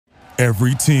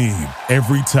Every team,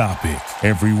 every topic,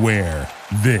 everywhere.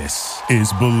 This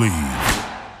is Believe.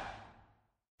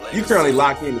 You currently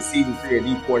locked in to Season 3 of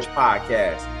the Porch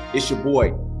Podcast. It's your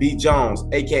boy, B. Jones,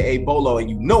 a.k.a. Bolo,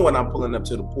 and you know when I'm pulling up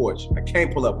to the porch. I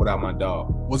can't pull up without my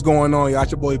dog. What's going on, y'all?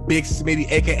 It's your boy, Big Smitty,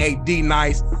 a.k.a.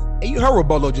 D-Nice. And you heard what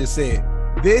Bolo just said.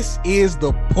 This is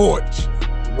the porch.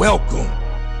 Welcome.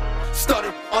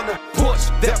 Started on the porch,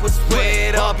 that was where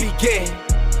it all began.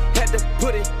 Had to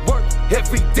put in work,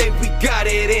 every day we got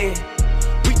it in.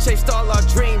 We chased all our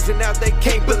dreams and now they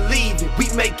can't believe it. We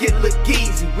make it look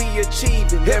easy, we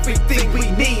achieving everything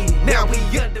we need. Now we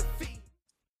undefeated.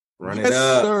 Run it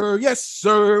up. Sir. Yes,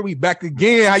 sir. We back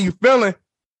again. How you feeling?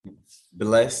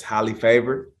 Blessed, highly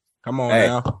favored. Come on hey,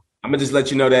 now. I'm going to just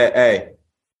let you know that, hey,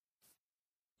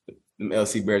 them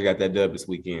LC Bears got that dub this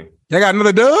weekend. They got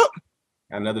another dub?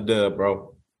 Got another dub,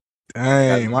 bro.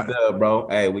 Dang. Dub, bro.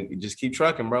 Hey, we just keep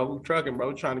trucking, bro. We're trucking, bro.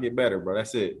 We're trying to get better, bro.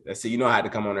 That's it. That's it. You know I had to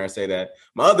come on there and say that.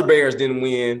 My other Bears didn't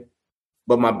win,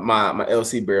 but my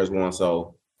LC Bears won,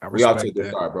 so we all took a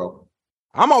good start, bro.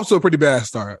 I'm off to a pretty bad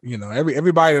start. You know,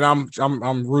 everybody that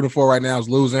I'm rooting for right now is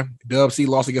losing. Dub C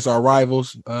lost against our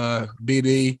rivals.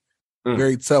 BD,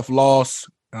 very tough loss.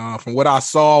 From what I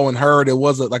saw and heard, it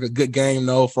was like a good game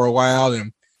though for a while.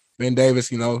 And Ben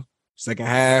Davis, you know, second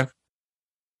half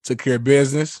took care of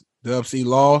business. Dub C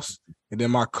lost, and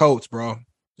then my coach, bro.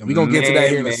 And we're gonna get to that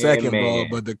here in a second, bro.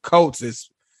 But the coach has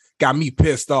got me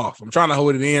pissed off. I'm trying to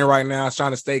hold it in right now. I'm trying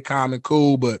to stay calm and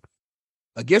cool, but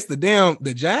against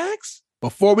the Jags.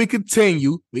 Before we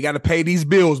continue, we got to pay these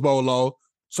bills, Bolo.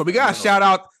 So we got to shout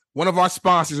out one of our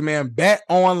sponsors, man, Bet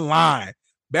Online.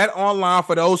 Bet Online,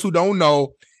 for those who don't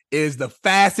know, is the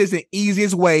fastest and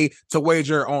easiest way to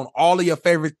wager on all of your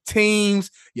favorite teams,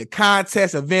 your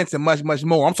contests, events, and much, much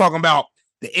more. I'm talking about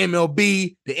the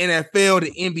MLB, the NFL,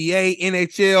 the NBA,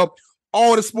 NHL,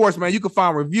 all the sports, man. You can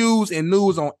find reviews and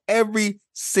news on every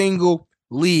single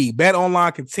league. Bet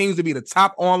Online continues to be the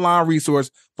top online resource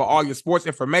for all your sports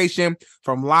information,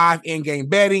 from live in-game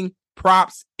betting,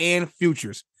 props, and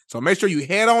futures. So make sure you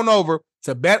head on over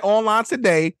to Bet Online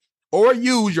today or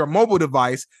use your mobile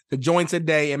device to join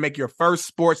today and make your first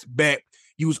sports bet.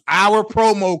 Use our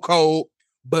promo code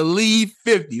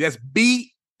BELIEVE50. That's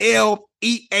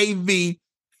BLEAV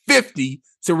 50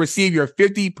 to receive your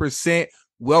 50%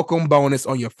 welcome bonus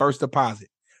on your first deposit.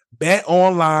 Bet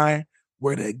Online,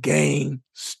 where the game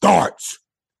starts.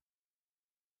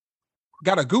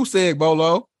 Got a goose egg,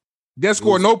 Bolo. Didn't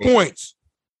score no points.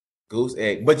 Goose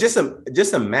egg. But just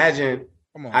imagine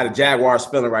how the Jaguars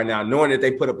feeling right now, knowing that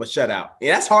they put up a shutout.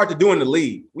 Yeah, that's hard to do in the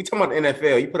league. We talking about the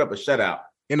NFL. You put up a shutout.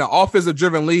 In an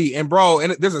offensive-driven league. And, bro,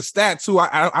 and there's a stat, too.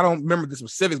 I don't remember the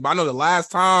specifics, but I know the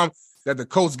last time that the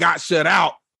Colts got shut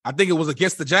out, I think it was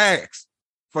against the Jags.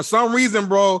 For some reason,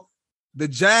 bro, the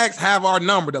Jags have our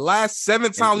number. The last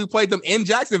 7 times we played them in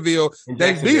Jacksonville,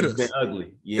 they beat us. It's been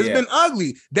ugly. Yeah. It's been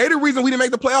ugly. They're the reason we didn't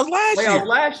make the playoffs last year. And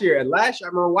last year, I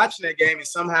remember watching that game, and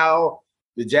somehow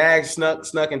the Jags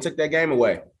snuck and took that game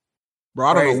away. Bro,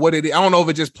 I don't know what it is. I don't know if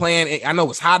it's just playing. I know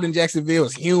it's hot in Jacksonville.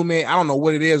 It's humid. I don't know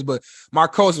what it is, but my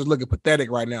coach is looking pathetic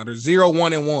right now. They're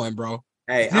 0-1-1, bro.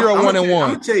 Hey, 0-1-1. I'm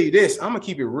gonna tell you this. I'm gonna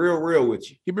keep it real with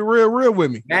you. Keep it real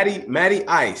with me. Matty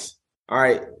Ice. All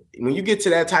right. When you get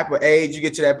to that type of age, you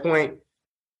get to that point,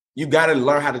 you got to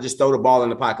learn how to just throw the ball in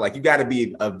the pocket. Like, you got to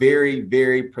be a very,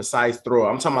 very precise thrower.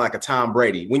 I'm talking about like a Tom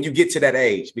Brady when you get to that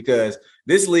age, because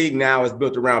this league now is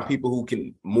built around people who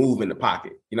can move in the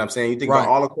pocket. You know what I'm saying? You think about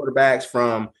all the quarterbacks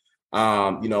from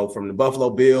the Buffalo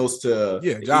Bills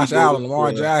to Josh Allen,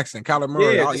 Lamar Jackson, Kyler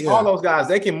Murray. All those guys,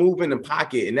 they can move in the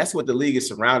pocket, and that's what the league is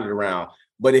surrounded around.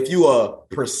 But if you a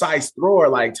precise thrower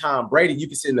like Tom Brady, you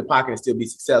can sit in the pocket and still be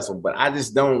successful. But I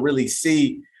just don't really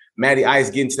see Matty Ice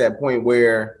getting to that point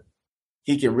where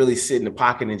he can really sit in the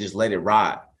pocket and just let it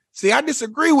ride. See, I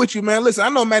disagree with you, man. Listen, I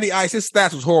know Matty Ice, his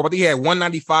stats was horrible. He had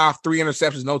 195, 3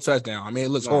 interceptions, no touchdown. I mean, it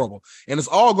looks horrible. And it's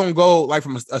all going to go, like,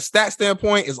 from a stat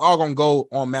standpoint, it's all going to go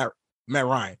on Matt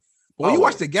Ryan. But when you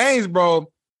watch the games, bro,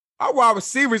 our wide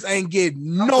receivers ain't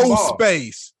getting no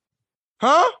space.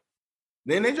 Huh?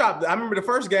 Then they dropped. I remember the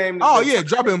first game.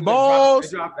 Dropping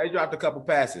balls. They dropped a couple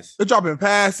passes. They're dropping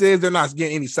passes. They're not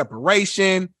getting any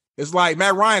separation. It's like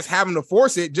Matt Ryan's having to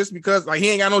force it just because, like, he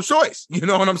ain't got no choice. You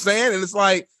know what I'm saying? And it's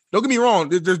like, don't get me wrong.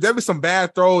 There's definitely some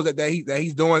bad throws that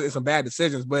he's doing and some bad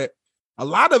decisions, but a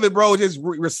lot of it, bro, just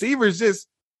receivers just,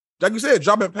 like you said,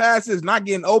 dropping passes, not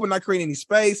getting open, not creating any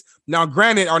space. Now,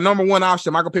 granted, our number one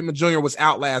option, Michael Pittman Jr., was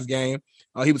out last game.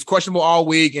 He was questionable all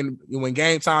week, and when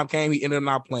game time came, he ended up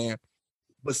not playing.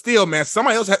 But still, man,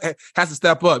 somebody else has to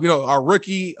step up. You know, our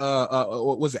rookie,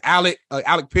 was it Alec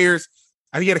Pierce?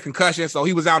 I think he had a concussion, so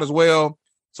he was out as well.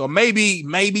 So maybe,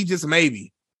 just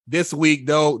maybe this week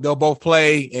they'll both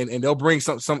play and they'll bring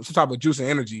some type of juice and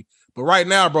energy. But right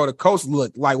now, bro, the Colts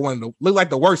look like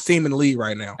the worst team in the league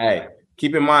right now. Hey,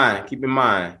 keep in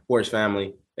mind, Force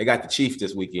family, they got the Chiefs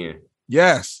this weekend.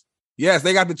 Yes,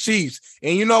 they got the Chiefs.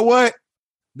 And you know what?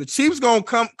 The Chiefs gonna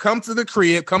come to the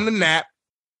crib, come to nap.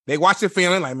 They watch the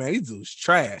film like, man, these dudes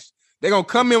trash. They're gonna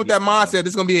come in with that mindset. This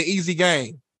is gonna be an easy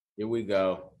game. Here we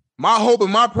go. My hope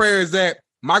and my prayer is that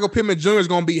Michael Pittman Jr. is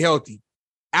gonna be healthy.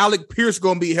 Alec Pierce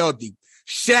gonna be healthy.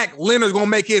 Shaq Leonard's gonna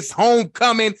make his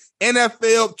homecoming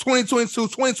NFL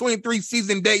 2022-2023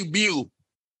 season debut.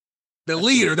 The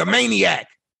leader, the maniac.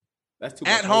 That's too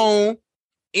at much home,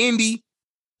 Indy,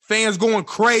 fans going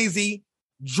crazy,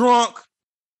 drunk,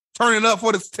 turning up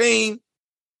for this team,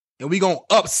 and we gonna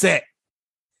upset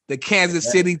the Kansas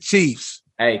City Chiefs.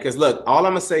 Hey, because look, all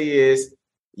I'm gonna say is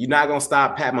you're not gonna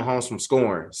stop Pat Mahomes from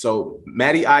scoring. So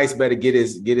Matty Ice better get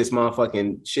his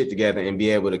motherfucking shit together and be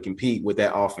able to compete with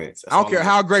that offense. I don't care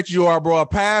how great you are, bro. A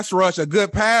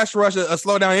good pass rush, a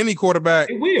slow down any quarterback.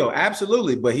 It will,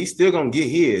 absolutely, but he's still gonna get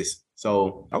his.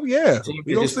 So we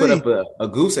just put up a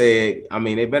goose egg. I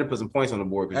mean, they better put some points on the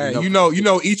board. Hey, you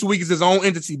know, each week is his own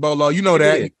entity, Bolo. You know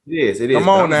that. It is. Come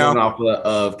on now. Off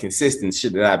of consistent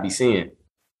shit that I be seeing.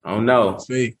 I don't know.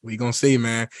 We gonna see,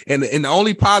 man. And the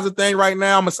only positive thing right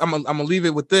now, I'm gonna leave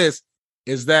it with this,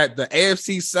 is that the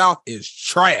AFC South is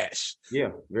trash.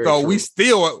 Yeah. So true. we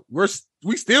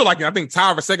still like, I think,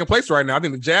 tied for second place right now. I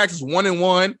think the Jags is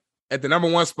 1-1 at the number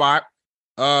 1 spot.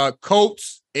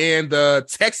 Colts and the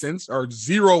Texans are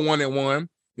 0-1-1,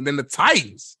 and then the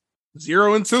Titans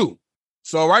 0-2.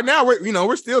 So right now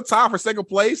we're still tied for second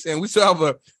place, and we still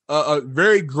have a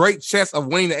very great chance of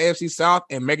winning the AFC South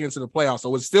and making it to the playoffs.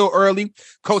 So it's still early.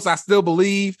 Colts, I still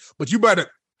believe, but you better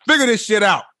figure this shit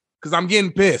out because I'm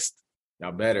getting pissed.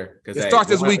 Y'all better, because it starts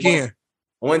this weekend.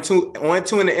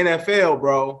 1-2 in the NFL,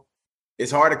 bro.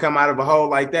 It's hard to come out of a hole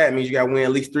like that. It means you got to win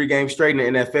at least 3 games straight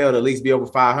in the NFL to at least be over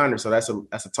 500. So that's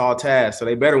a tall task. So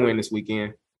they better win this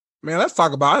weekend. Man, let's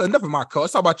talk about enough of my coach.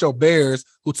 Let's talk about your Bears,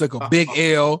 who took a big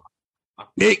L,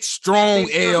 big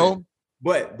strong L.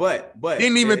 But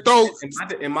didn't even throw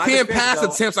 10 pass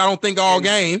attempts. I don't think all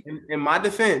game. In my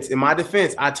defense,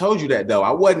 I told you that though.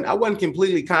 I wasn't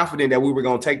completely confident that we were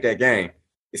going to take that game.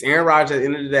 It's Aaron Rodgers. At the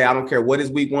end of the day, I don't care what his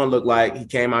week 1 looked like. He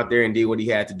came out there and did what he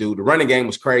had to do. The running game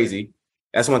was crazy.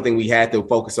 That's one thing we had to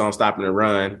focus on, stopping the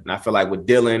run. And I feel like with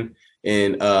Dylan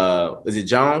and is it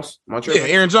Jones? Yeah,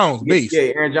 Aaron Jones, beast.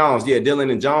 Yeah, Aaron Jones. Yeah,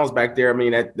 Dylan and Jones back there. I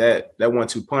mean, that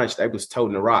 1-2 punch, that was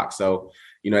toting the rock. So,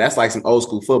 that's like some old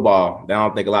school football that I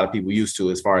don't think a lot of people used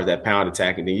to as far as that pound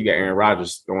attack. And then you got Aaron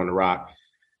Rodgers throwing the rock.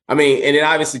 I mean, and then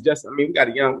obviously we got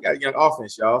a young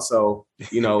offense, y'all. So,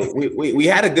 we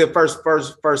had a good first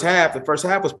half. The first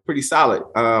half was pretty solid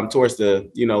towards the,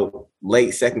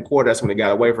 late second quarter. That's when they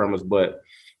got away from us. But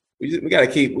we got to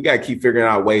keep figuring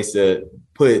out ways to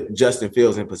put Justin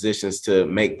Fields in positions to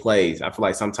make plays. I feel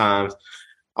like sometimes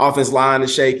offense line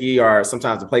is shaky, or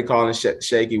sometimes the play calling is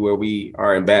shaky, where we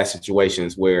are in bad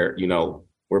situations where,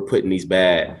 we're putting these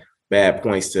bad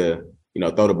points to,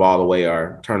 throw the ball away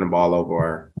or turn the ball over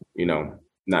or,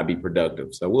 not be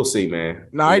productive. So we'll see, man.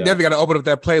 No, I definitely got to open up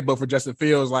that playbook for Justin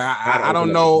Fields. Like I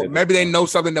don't know. Maybe they know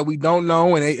something that we don't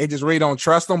know, and they just really don't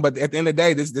trust him. But at the end of the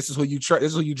day, this is who you this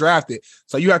is who you drafted.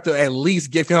 So you have to at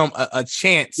least give him a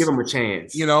chance. Give him a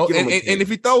chance. And if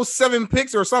he throws 7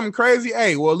 picks or something crazy,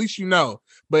 hey, well, at least you know.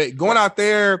 But going out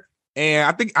there, and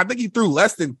I think he threw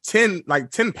less than 10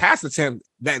 pass attempts.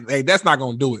 That's not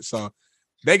going to do it. So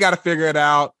they got to figure it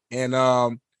out.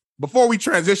 And before we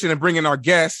transition and bring in our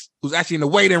guest, who's actually in the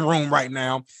waiting room right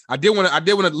now, I did want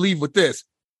to leave with this.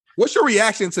 What's your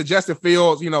reaction to Justin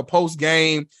Fields, post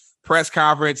game press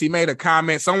conference? He made a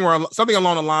comment something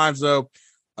along the lines of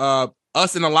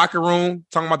us in the locker room,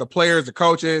 talking about the players, the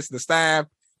coaches, the staff.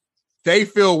 They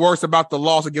feel worse about the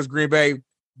loss against Green Bay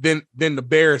than the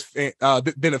Bears, than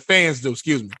the fans do.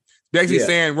 Excuse me. Basically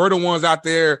saying we're the ones out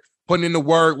there putting in the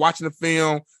work, watching the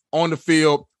film on the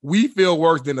field. We feel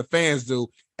worse than the fans do.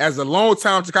 As a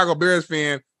longtime Chicago Bears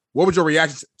fan, what was your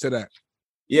reaction to that?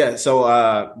 Yeah,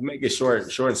 so make it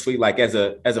short and sweet. Like as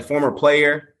a former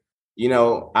player,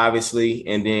 obviously,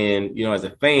 and then as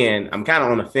a fan, I'm kind of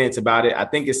on the fence about it. I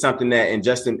think it's something that in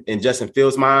Justin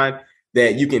Fields' mind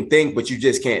that you can think, but you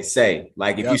just can't say.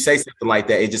 Like if you say something like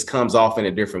that, it just comes off in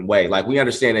a different way. Like we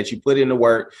understand that you put in the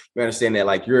work. We understand that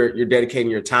like you're dedicating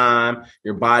your time,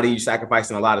 your body, you're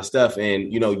sacrificing a lot of stuff.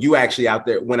 And, you actually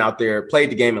went out there,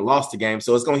 played the game and lost the game.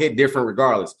 So it's going to hit different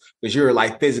regardless because you're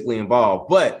like physically involved.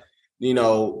 But,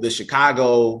 the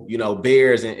Chicago,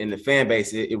 Bears and the fan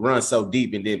base, it runs so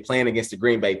deep. And then playing against the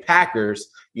Green Bay Packers,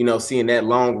 seeing that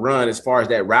long run as far as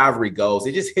that rivalry goes,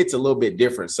 it just hits a little bit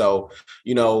different. So,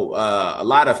 a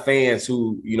lot of fans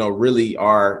who, really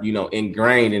are,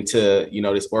 ingrained into,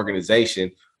 this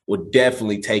organization would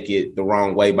definitely take it the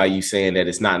wrong way by you saying that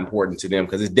it's not important to them,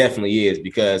 because it definitely is,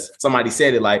 because somebody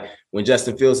said it, like when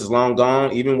Justin Fields is long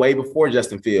gone, even way before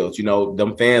Justin Fields,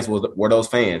 them fans were those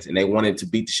fans, and they wanted to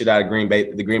beat the shit out of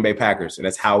the Green Bay Packers. And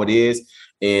that's how it is.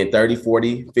 And 30,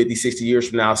 40, 50, 60 years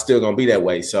from now, it's still going to be that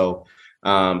way. So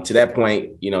to that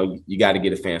point, you got to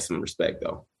get a fan some respect,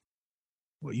 though.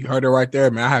 Well, you heard it right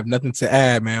there, man. I have nothing to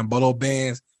add, man. Bolo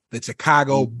Band's the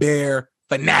Chicago Bear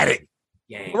fanatic.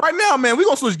 But right now, man, we're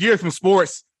going to switch gears from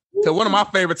sports to one of my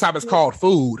favorite topics called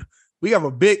food. We have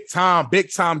a big time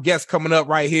guest coming up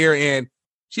right here, and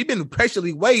she's been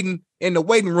patiently waiting in the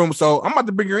waiting room. So I'm about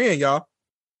to bring her in, y'all.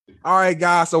 All right,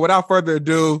 guys. So without further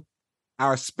ado,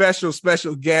 our special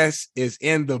guest is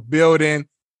in the building.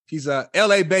 She's a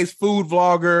LA-based food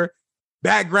vlogger,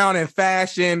 background in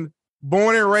fashion,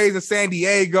 born and raised in San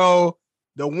Diego,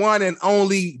 the one and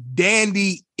only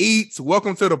Dandy Eats.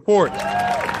 Welcome to the porch.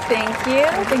 Thank you.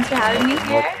 Thanks for having me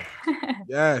here.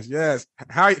 Yes.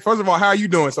 First of all, how are you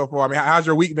doing so far? I mean, how's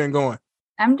your week been going?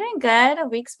 I'm doing good. A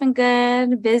week's been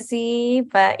good, busy,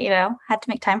 but had to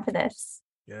make time for this.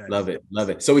 Yeah, love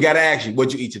it. So we got to ask you,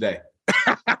 what'd you eat today?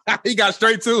 He got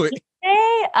straight to it.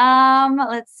 Today,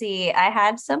 let's see. I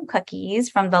had some cookies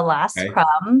from the last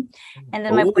crumb, and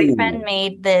then my boyfriend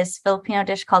made this Filipino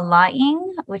dish called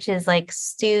laing, which is like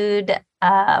stewed.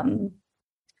 Dang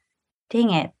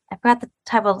it, I forgot the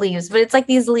type of leaves, but it's like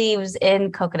these leaves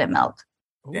in coconut milk.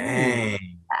 Dang.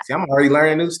 See, I'm already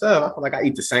learning new stuff. I feel like I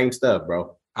eat the same stuff,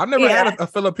 bro. I've never had a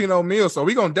Filipino meal, so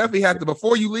we're gonna definitely have to,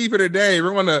 before you leave here today,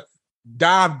 we're gonna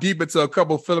dive deep into a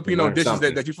couple Filipino dishes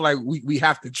that you feel like we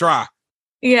have to try.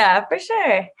 Yeah, for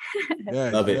sure.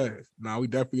 Love it. No, we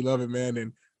definitely love it, man.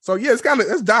 And so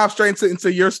let's dive straight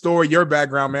into your story, your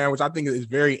background, man, which I think is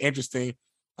very interesting.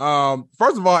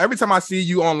 First of all, every time I see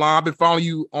you online, I've been following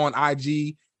you on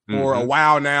IG for a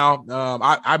while now.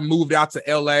 I moved out to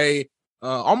LA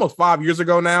almost 5 years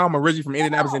ago now. I'm originally from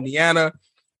Indianapolis, Indiana.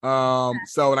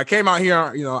 So when I came out here,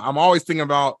 I'm always thinking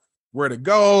about where to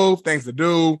go, things to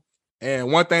do.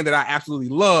 And one thing that I absolutely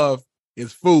love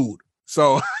is food.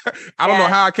 So I don't know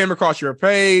how I came across your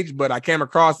page, but I came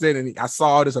across it and I saw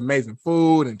all this amazing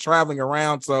food and traveling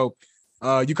around. So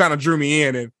you kind of drew me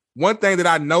in. And one thing that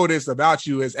I noticed about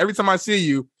you is every time I see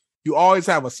you, you always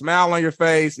have a smile on your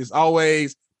face. It's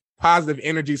always positive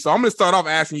energy. So I'm going to start off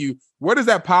asking you, where does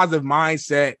that positive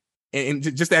mindset and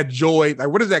just that joy, like,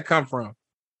 where does that come from?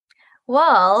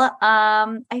 Well,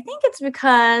 I think it's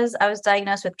because I was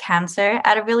diagnosed with cancer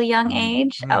at a really young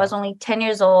age. I was only 10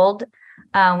 years old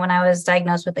when I was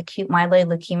diagnosed with acute myeloid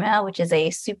leukemia, which is a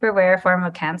super rare form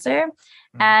of cancer.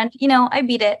 And, I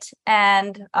beat it.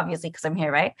 And obviously, because I'm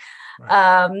here, right?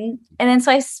 And then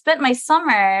so I spent my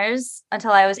summers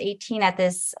until I was 18 at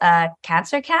this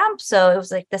cancer camp. So it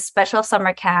was like this special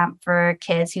summer camp for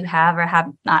kids who have or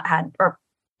have not had or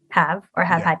have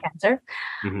had cancer.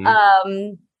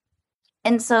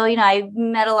 And so, I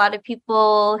met a lot of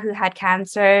people who had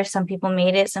cancer. Some people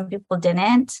made it, some people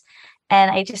didn't. And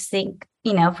I just think,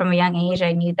 from a young age,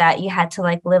 I knew that you had to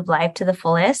like live life to the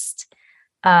fullest.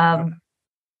 And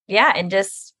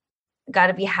just got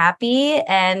to be happy.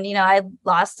 And, I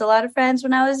lost a lot of friends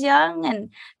when I was young and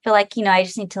feel like, I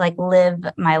just need to like live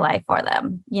my life for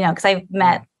them, because I've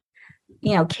met,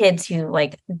 kids who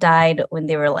like died when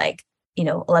they were like,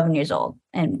 11 years old,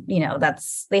 and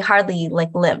they hardly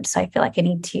like lived. So I feel like I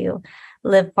need to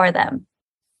live for them.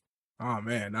 Oh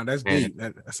man, now that's deep.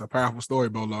 That's a powerful story,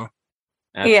 Bolo.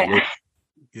 Absolutely.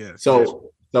 Yeah.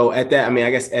 So at that,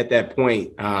 I guess at that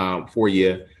point for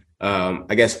you,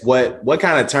 I guess what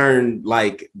kind of turned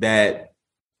like that,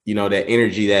 that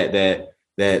energy that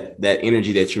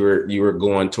energy that you were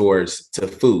going towards to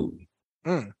food.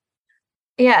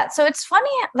 Yeah, so it's funny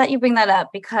that you bring that up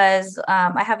because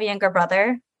I have a younger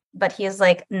brother, but he is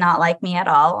like not like me at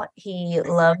all. He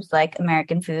loves like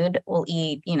American food. Will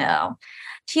eat,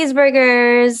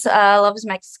 cheeseburgers, loves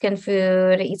Mexican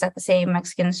food, eats at the same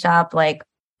Mexican shop like,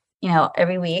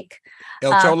 every week.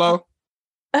 El Cholo?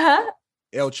 Uh-huh.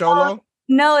 El Cholo?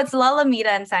 No, it's La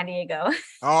Lamita in San Diego.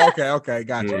 Oh, okay.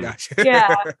 Gotcha.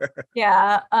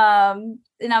 Yeah.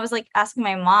 And I was like asking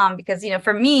my mom because,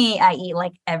 for me, I eat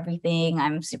like everything.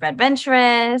 I'm super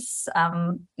adventurous.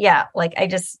 I'll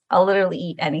literally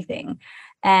eat anything.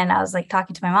 And I was like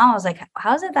talking to my mom. I was like,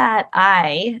 how is it that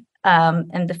I am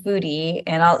the foodie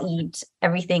and I'll eat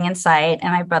everything in sight,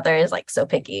 and my brother is like so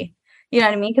picky? You know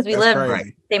what I mean? Because we live in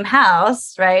the same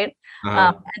house, right?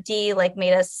 Auntie like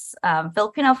made us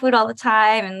Filipino food all the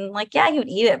time, and like he would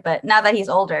eat it. But now that he's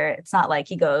older, it's not like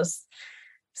he goes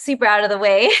super out of the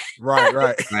way.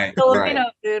 Right. Filipino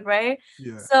food, right?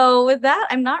 Yeah. So with that,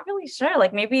 I'm not really sure.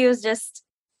 Like maybe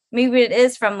it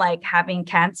is from like having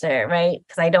cancer, right?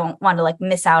 Because I don't want to like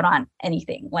miss out on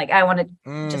anything. Like I want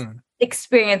to just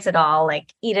experience it all,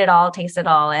 like eat it all, taste it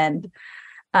all. And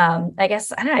I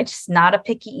guess I don't know, I'm just not a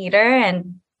picky eater,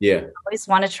 and always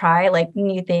want to try like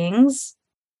new things.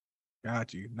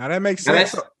 Got you. Now that makes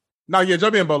sense. No,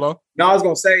 jump in, Bolo. No, I was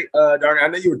gonna say, Darnay, I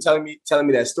know you were telling me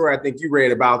that story. I think you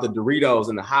read about the Doritos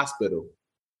in the hospital.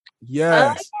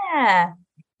 Yes. Oh, yeah.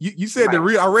 You said I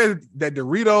read that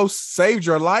Doritos saved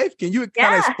your life. Can you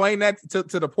kind of explain that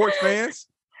to the Porch fans?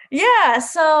 Yeah.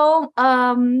 So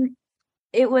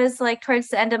it was like towards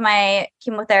the end of my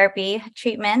chemotherapy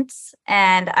treatments,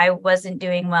 and I wasn't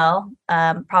doing well.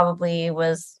 Probably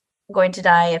was going to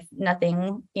die if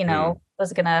nothing,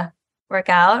 was gonna work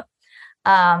out.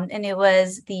 And it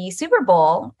was the Super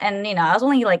Bowl, and I was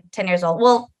only like 10 years old.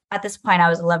 Well, at this point I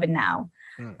was 11 now.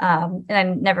 And I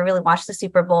never really watched the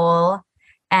Super Bowl.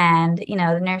 And,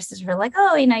 the nurses were like,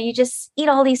 oh, you just eat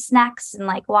all these snacks and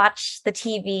like watch the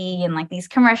TV and like these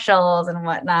commercials and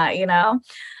whatnot,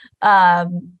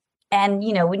 and,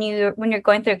 when you're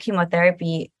going through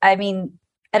chemotherapy, I mean,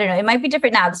 I don't know, it might be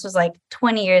different now. This was like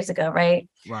 20 years ago. Right.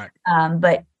 Right.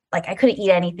 But like I couldn't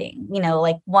eat anything,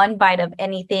 like one bite of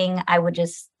anything, I would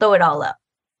just throw it all up,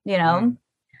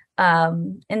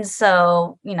 and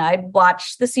so, I'd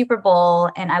watch the Super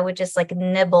Bowl and I would just like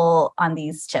nibble on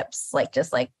these chips, like,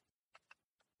 just like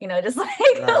a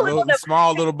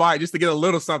small little bite just to get a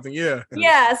little something. Yeah.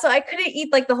 Yeah. So I couldn't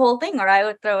eat like the whole thing or I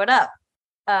would throw it up.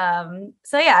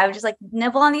 So yeah, I would just like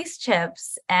nibble on these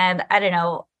chips. And I don't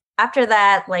know, after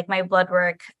that, like my blood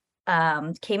work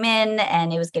came in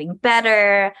and it was getting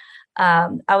better.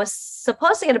 I was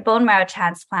supposed to get a bone marrow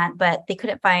transplant, but they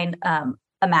couldn't find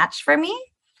a match for me.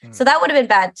 So that would have been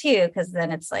bad too, because then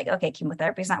it's like, okay,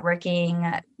 chemotherapy is not working.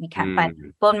 We can't find a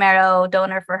bone marrow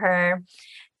donor for her.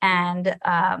 And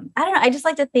I don't know. I just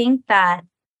like to think that,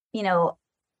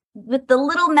 with the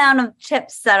little amount of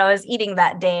chips that I was eating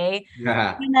that day,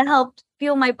 that helped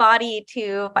fuel my body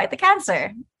to fight the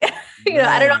cancer. I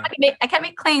don't know. I can't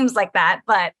make claims like that,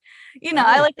 but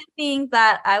I like to think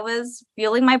that I was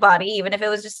fueling my body, even if it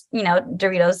was just,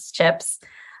 Doritos chips,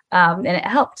 and it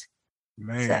helped.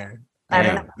 Man. So, I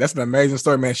don't know. That's an amazing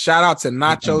story, man. Shout out to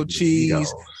Nacho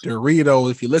Cheese, Doritos.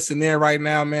 If you listen there right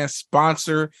now, man,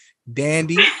 sponsor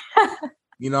Dandy.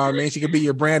 You know what I mean? She could be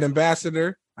your brand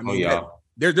ambassador. I mean,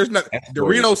 there's not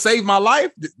Doritos saved my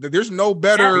life. There's no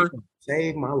better.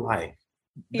 Saved my life.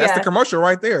 That's the commercial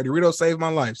right there. Doritos saved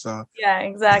my life. So yeah,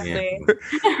 exactly.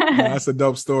 That's a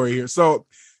dope story here. So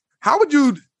how would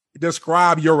you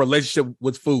describe your relationship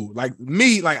with food? Like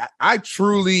me, like I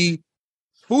truly,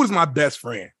 food is my best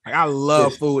friend. Like I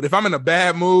love food. If I'm in a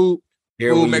bad mood,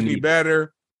 food makes me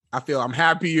better. I feel I'm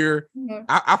happier. Mm-hmm.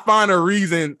 I find a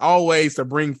reason always to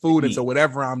bring food into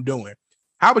whatever I'm doing.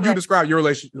 How would you describe your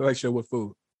relationship with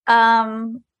food? I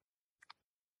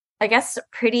guess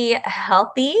pretty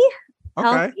healthy.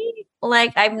 Okay.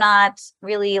 Like I'm not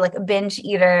really like a binge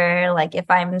eater. Like if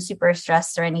I'm super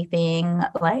stressed or anything,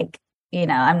 like,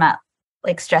 I'm not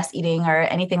like stress eating or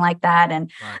anything like that. And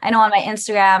I know on my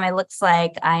Instagram, it looks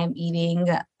like I'm eating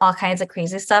all kinds of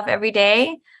crazy stuff every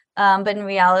day. But in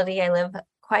reality, I live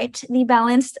quite the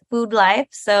balanced food life.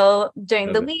 So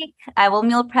during the week, I will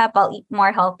meal prep. I'll eat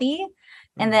more healthy.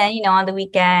 And then, on the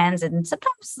weekends and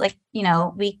sometimes like,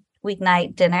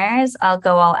 weeknight dinners, I'll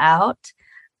go all out.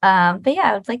 But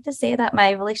yeah, I would like to say that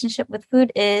my relationship with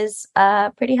food is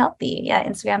pretty healthy. Yeah,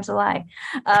 Instagram's a lie.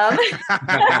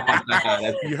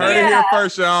 You heard it here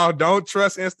first, y'all. Don't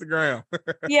trust Instagram.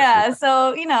 Yeah.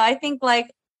 So, I think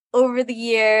like over the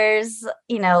years,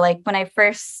 like when I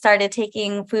first started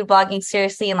taking food blogging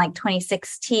seriously in like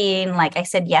 2016, like I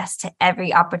said yes to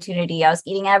every opportunity. I was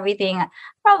eating everything. I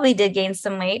probably did gain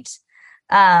some weight.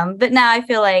 But now I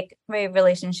feel like my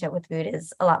relationship with food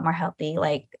is a lot more healthy.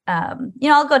 Like,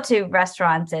 I'll go to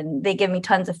restaurants and they give me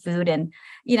tons of food and,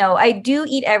 I do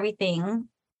eat everything,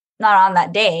 not on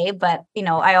that day, but,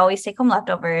 I always take home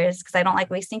leftovers because I don't like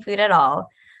wasting food at all.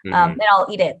 And I'll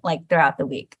eat it like throughout the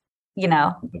week,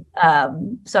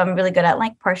 so I'm really good at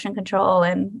like portion control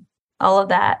and all of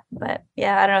that. But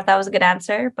yeah, I don't know if that was a good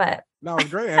answer, but no, it was a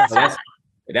great answer.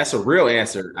 That's a real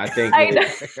answer. I think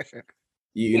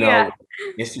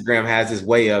Instagram has this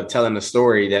way of telling a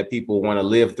story that people want to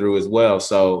live through as well.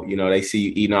 So, they see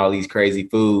you eating all these crazy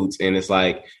foods and it's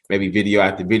like maybe video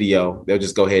after video, they'll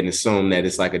just go ahead and assume that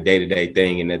it's like a day-to-day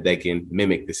thing and that they can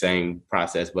mimic the same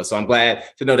process. But so I'm glad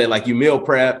to know that like you meal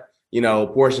prep,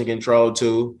 portion control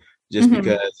too, just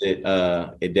because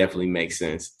it definitely makes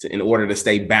sense in order to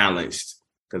stay balanced.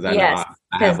 Because I know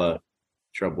I have a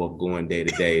trouble of going day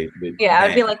to day. I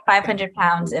would be like 500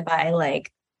 pounds if I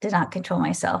like did not control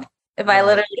myself. If I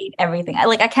literally eat everything,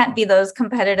 I can't be those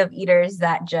competitive eaters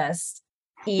that just,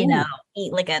 eat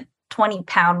like a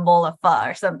 20-pound bowl of pho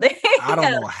or something. I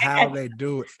don't know how they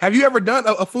do it. Have you ever done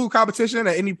a food competition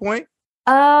at any point?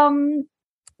 Not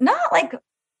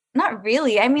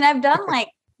really. I mean, I've done like,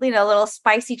 little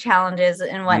spicy challenges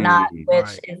and whatnot,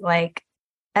 which is like,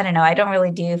 I don't know. I don't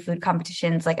really do food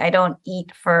competitions. Like I don't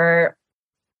eat for,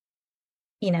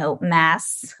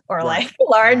 mass or like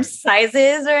large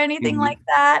sizes or anything like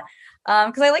that.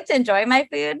 Because I like to enjoy my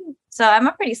food. So I'm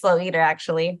a pretty slow eater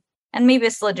actually. And maybe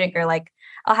a slow drinker. Like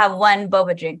I'll have one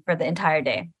boba drink for the entire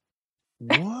day.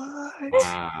 What?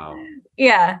 Wow.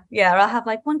 Yeah. Or I'll have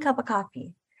like one cup of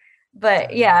coffee.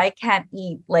 But yeah, I can't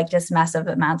eat like just massive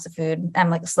amounts of food. I'm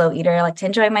like a slow eater. I like to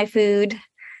enjoy my food,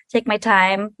 take my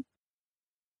time.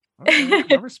 Okay,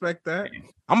 I respect that.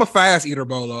 I'm a fast eater,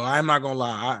 Bolo. I'm not gonna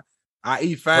lie. I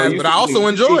eat fast, but I also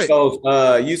enjoy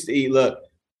it. Used to eat. Look,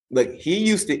 he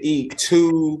used to eat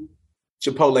 2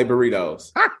 Chipotle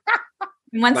burritos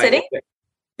in one sitting.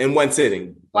 In one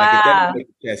sitting. Wow. Like if that makes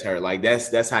your chest hurt. Like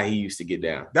that's how he used to get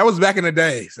down. That was back in the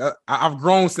days. I've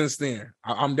grown since then.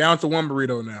 I'm down to 1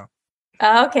 burrito now.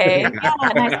 Okay. Yeah,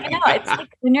 it's like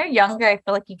when you're younger, I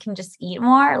feel like you can just eat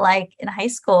more. Like in high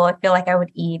school, I feel like I would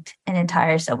eat an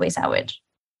entire Subway sandwich.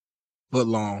 Foot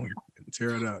long.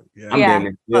 Tear it up. Yeah.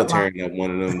 I'm still tearing up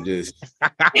one of them just.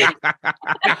 Yeah,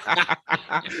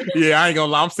 I ain't gonna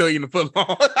lie. I'm still eating the foot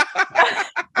long.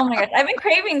 Oh my gosh. I've been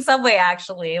craving Subway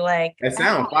actually. Like that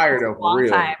sounds fire though, for real.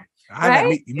 Time.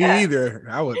 Me either.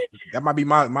 That might be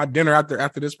my dinner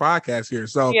after this podcast here.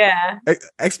 So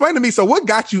explain to me. So what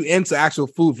got you into actual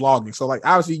food vlogging? So like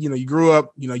obviously, you grew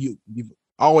up, you've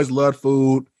always loved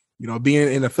food,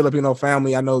 being in a Filipino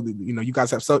family. I know that, you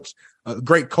guys have such a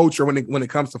great culture when it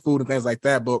comes to food and things like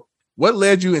that. But what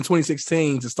led you in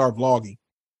 2016 to start vlogging?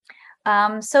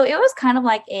 So it was kind of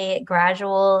like a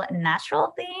gradual,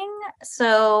 natural thing.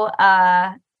 So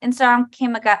Instagram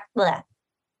came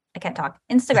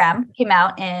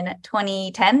out in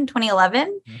 2010,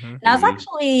 2011. And I was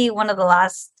actually one of the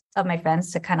last of my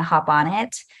friends to kind of hop on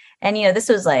it. And, this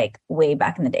was like way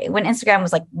back in the day when Instagram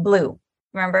was like blue.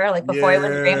 Remember, like before it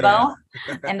was rainbow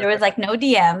and there was like no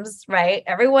DMs, right?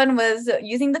 Everyone was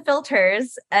using the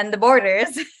filters and the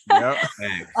borders. Yep.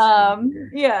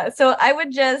 So I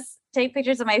would just take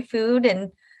pictures of my food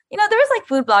and, there was like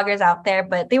food bloggers out there,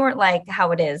 but they weren't like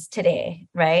how it is today.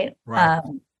 Right.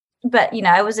 But,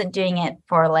 I wasn't doing it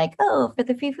for like, for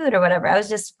the free food or whatever. I was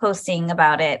just posting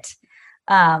about it.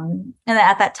 And then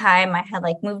at that time I had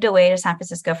like moved away to San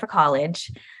Francisco for college.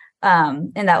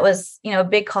 And that was, a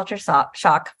big culture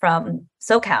shock from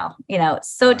SoCal, it's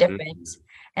so different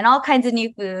and all kinds of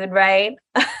new food. Right.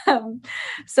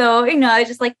 So, I was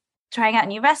just like trying out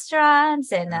new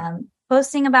restaurants and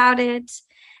posting about it.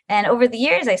 And over the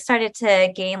years, I started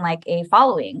to gain like a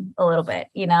following a little bit,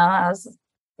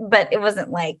 but it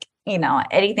wasn't like,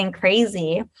 anything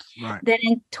crazy. Right. Then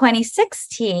in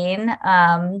 2016,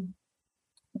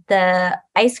 the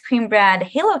ice cream brand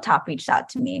Halo Top reached out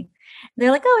to me.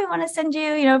 They're like, we want to send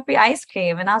you, free ice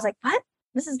cream. And I was like, what?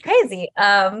 This is crazy.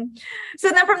 So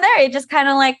then from there, it just kind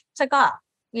of like took off,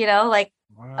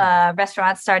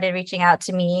 restaurants started reaching out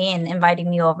to me and inviting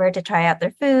me over to try out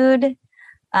their food.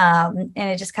 And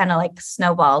it just kind of like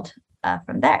snowballed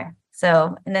from there.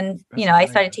 So, and then, I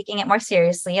started taking it more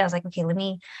seriously. I was like, okay, let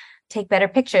me take better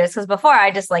pictures. Because before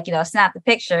I just like, snap the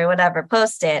picture, whatever,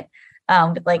 post it.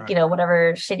 With like,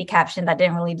 whatever shitty caption that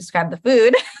didn't really describe the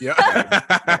food.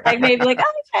 Yeah. Like maybe like,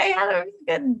 I had a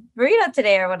good burrito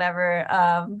today or whatever.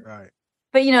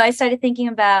 But, I started thinking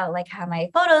about like how my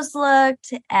photos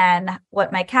looked and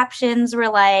what my captions were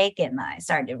like. And I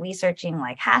started researching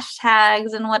like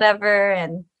hashtags and whatever.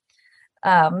 And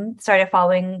started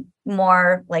following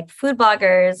more like food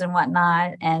bloggers and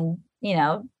whatnot. And,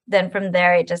 then from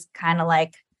there, it just kind of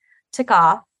like took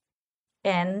off.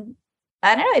 And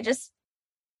I don't know, it just,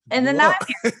 and then now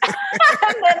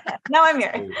I'm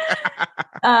here.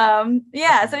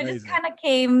 So it just kind of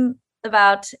came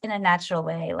about in a natural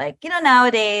way. Like,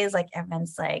 nowadays, like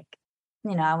everyone's like,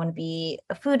 I want to be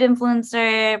a food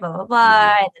influencer, blah, blah,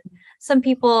 blah. And some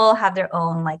people have their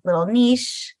own like little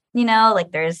niche,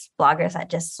 like there's bloggers that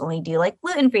just only do like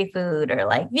gluten-free food or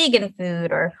like vegan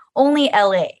food or only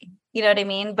LA, you know what I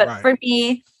mean? But for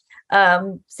me,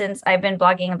 since I've been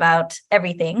blogging about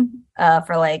everything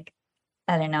for like,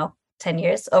 I don't know,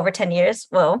 over 10 years.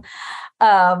 Whoa.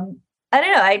 I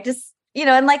don't know.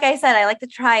 and like I said, I like to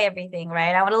try everything,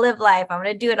 right? I want to live life. I want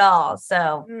to do it all.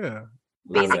 So Yeah.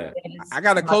 basically, I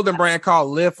got a clothing brand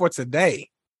called Live for Today.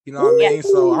 You know what I mean?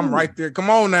 So I'm right there. Come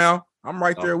on now. I'm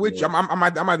right there with you. I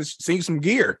might send you some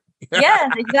gear.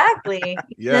 Yes, exactly.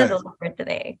 Yeah. For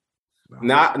today.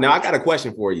 Now I got a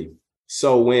question for you.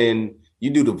 So when you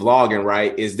do the vlogging,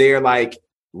 right, is there like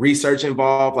research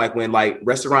involved? Like when like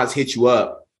restaurants hit you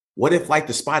up, what if like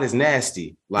the spot is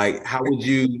nasty? Like how would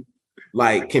you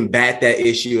like combat that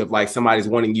issue if like somebody's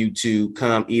wanting you to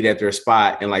come eat at their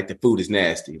spot and like the food is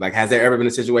nasty? Like has there ever been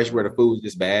a situation where the food is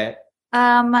just bad?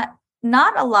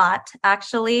 Not a lot,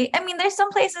 actually. I mean, there's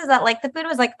some places that like the food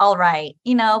was like all right,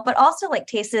 but also like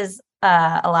taste is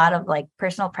a lot of like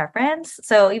personal preference.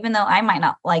 So even though I might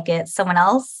not like it, someone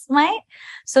else might.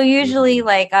 So usually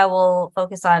like I will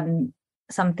focus on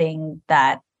something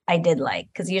that I did like,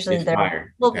 because usually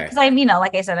they're because I'm,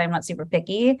 like I said, I'm not super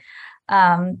picky.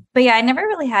 But yeah, I never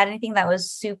really had anything that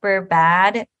was super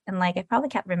bad. And like, I probably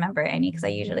can't remember any because I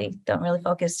usually don't really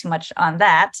focus too much on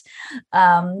that.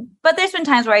 But there's been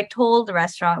times where I told the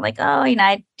restaurant like, oh,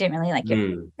 I didn't really like your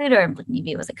food, or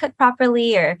maybe it wasn't cooked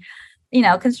properly, or,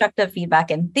 constructive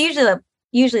feedback. And they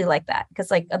usually like that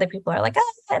because like other people are like,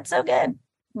 oh, that's so good.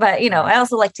 But, I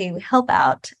also like to help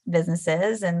out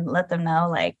businesses and let them know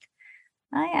like,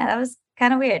 oh yeah, that was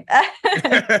kind of weird.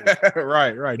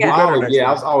 Right. Yeah,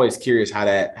 I was always curious how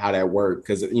that worked,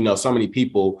 because so many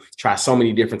people try so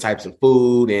many different types of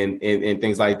food and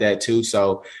things like that too.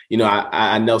 So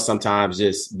I know sometimes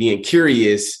just being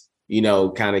curious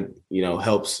kind of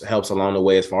helps along the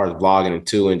way as far as vlogging and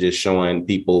too, and just showing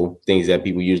people things that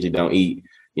people usually don't eat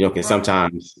can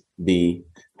sometimes be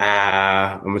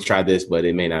I'm gonna try this, but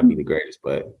it may not be the greatest.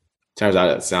 But turns out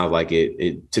it sounds like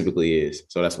it typically is.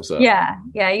 So that's what's up. Yeah,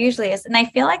 it usually is. And I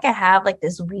feel like I have like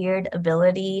this weird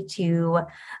ability to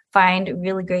find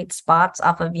really great spots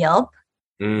off of Yelp.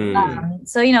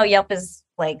 So, Yelp is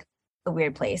like a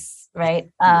weird place, right?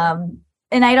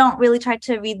 And I don't really try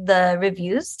to read the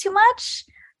reviews too much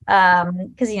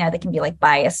because, they can be like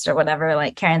biased or whatever.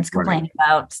 Like Karen's complaining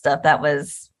about stuff that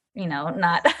was,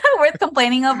 not worth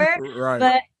complaining over. Right.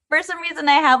 But for some reason,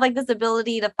 I have like this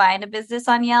ability to find a business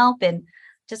on Yelp, and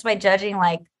just by judging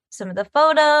like some of the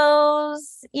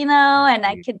photos, and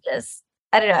I could just,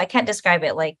 I don't know, I can't describe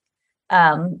it. Like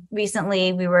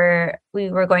recently we were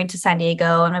going to San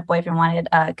Diego, and my boyfriend wanted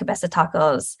cabeza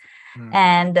tacos.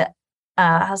 And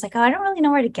I was like, oh, I don't really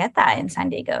know where to get that in San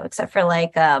Diego except for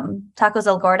like Tacos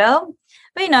El Gordo.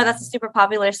 But that's a super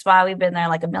popular spot. We've been there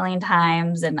like a million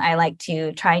times, and I like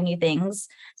to try new things,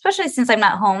 especially since I'm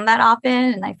not home that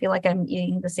often, and I feel like I'm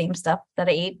eating the same stuff that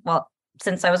I ate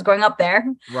since I was growing up there.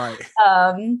 Right.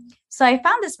 So I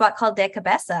found this spot called De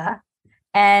Cabeza,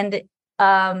 and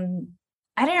I don't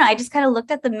know, I just kind of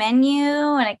looked at the menu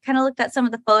and I kind of looked at some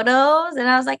of the photos, and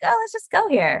I was like, oh, let's just go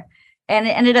here. And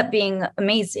it ended up being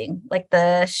amazing. Like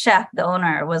the chef, the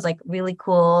owner, was like really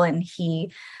cool. And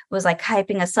he was like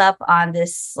hyping us up on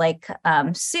this like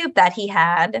soup that he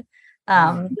had,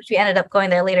 which we ended up going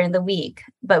there later in the week.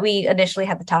 But we initially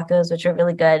had the tacos, which were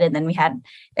really good. And then we had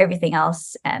everything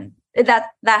else. And that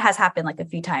has happened like a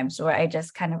few times where I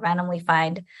just kind of randomly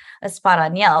find a spot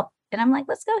on Yelp and I'm like,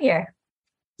 let's go here.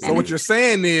 So what you're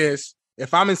saying is,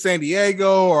 if I'm in San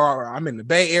Diego or I'm in the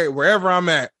Bay Area, wherever I'm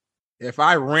at, if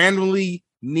I randomly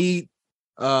need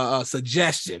a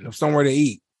suggestion of somewhere to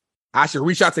eat, I should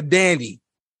reach out to Dandy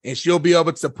and she'll be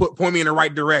able to point me in the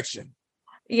right direction.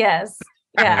 Yes.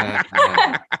 Yeah.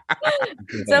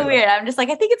 So weird. I'm just like,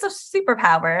 I think it's a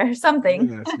superpower or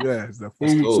something. Yes, the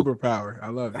food superpower. I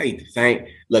love it. I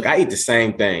eat the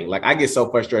same thing. Like I get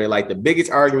so frustrated. Like the biggest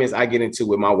arguments I get into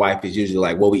with my wife is usually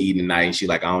like, what we eat tonight? And she's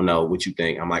like, I don't know what you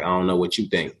think. I'm like, I don't know what you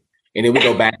think. And then we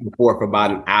go back and forth for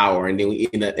about an hour, and then we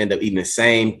end up eating the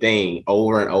same thing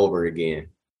over and over again.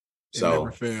 So it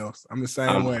never fails. I'm the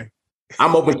same way.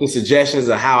 I'm open to suggestions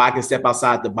of how I can step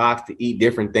outside the box to eat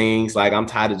different things. Like I'm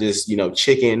tired of just,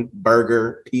 chicken,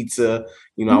 burger, pizza.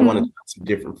 I want to try some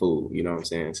different food. You know what I'm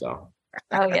saying? So.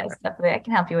 Oh yes, definitely. I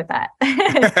can help you with that.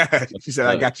 She said,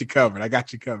 I got you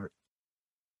covered.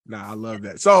 Nah, I love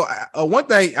that. So one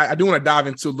thing I do want to dive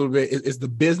into a little bit is the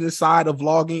business side of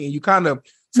vlogging. And you kind of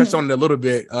touched on it a little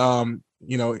bit,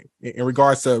 in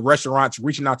regards to restaurants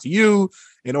reaching out to you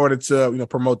in order to,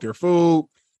 promote their food.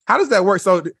 How does that work?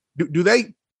 So do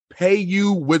they pay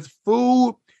you with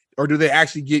food, or do they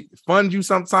actually fund you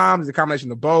sometimes? It's a combination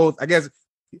of both. I guess,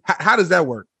 how does that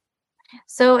work?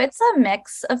 So it's a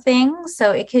mix of things.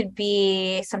 So it could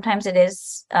be, sometimes it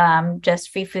is just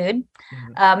free food.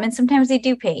 And sometimes they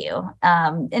do pay you.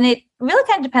 And it really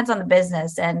kind of depends on the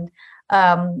business. And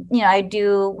I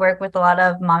do work with a lot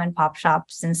of mom and pop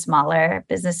shops and smaller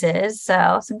businesses.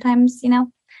 So sometimes,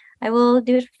 I will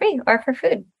do it for free or for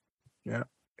food. Yeah.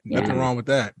 Nothing wrong with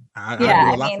that. I do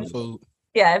a lot for food.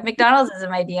 Yeah. If McDonald's is in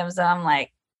my DM, so I'm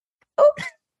like, oh,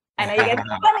 I know you guys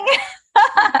are funny.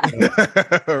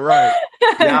 Right.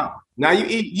 Now you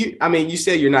eat, you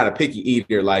said you're not a picky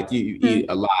eater. Like you eat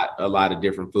a lot of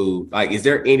different food. Like, is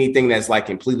there anything that's like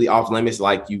completely off limits?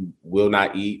 Like you will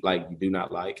not eat, like you do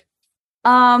not like?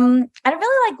 I don't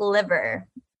really like liver.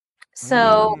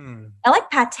 So I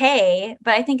like pate,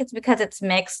 but I think it's because it's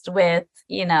mixed with,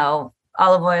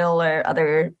 olive oil or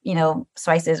other,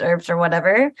 spices, herbs or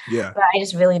whatever. Yeah. But I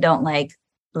just really don't like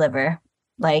liver.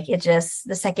 Like it just,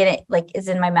 the second it is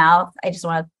in my mouth, I just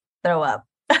want to throw up.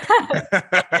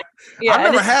 Yeah,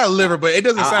 I've never had liver, but it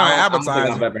doesn't sound appetizing. I don't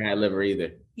think I've ever had liver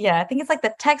either. Yeah, I think it's like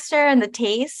the texture and the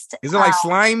taste. Is it like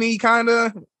slimy kind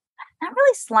of? Not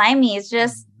really slimy. It's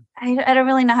just, I don't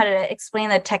really know how to explain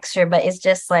the texture, but it's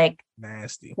just like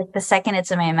nasty. Like the second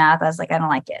it's in my mouth, I was like, I don't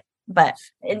like it. But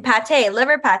in pate,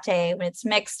 liver pate, when it's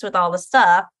mixed with all the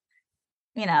stuff,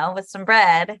 with some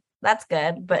bread, that's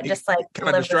good. But just like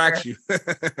kind of distracts you.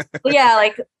 Yeah,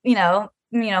 like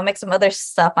mix some other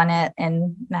stuff on it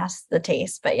and mask the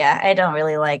taste. But yeah, I don't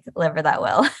really like liver that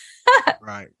well.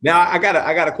 Right. Now I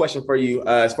got a question for you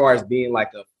as far as being like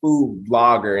a food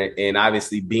blogger and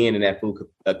obviously being in that food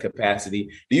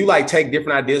capacity. Do you like take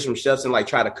different ideas from chefs and like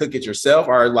try to cook it yourself,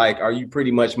 or like are you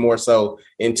pretty much more so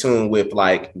in tune with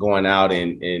like going out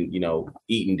and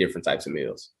eating different types of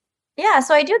meals? Yeah,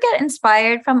 so I do get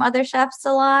inspired from other chefs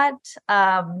a lot.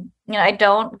 I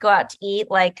don't go out to eat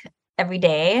like every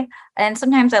day, and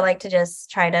sometimes I like to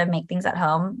just try to make things at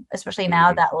home, especially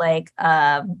now that like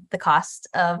the cost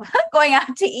of going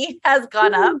out to eat has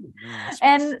gone up.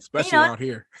 And especially out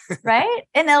here. Right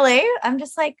in LA, I'm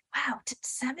just like, wow,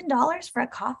 $7 for a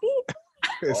coffee.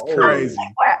 It's crazy.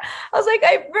 I was like,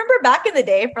 I remember back in the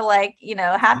day for like,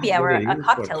 happy hour, a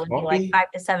cocktail would be like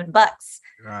 $5 to $7.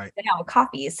 Right. And now a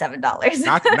coffee is $7.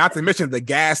 not to mention the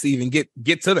gas to even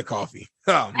get to the coffee.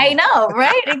 Oh, I know,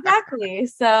 right? Exactly.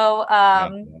 So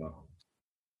I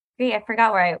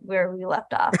forgot where we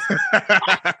left off.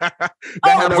 That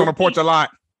happens on the porch a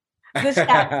lot. The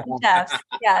chefs.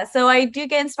 Yeah. So I do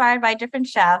get inspired by different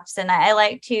chefs, and I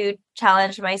like to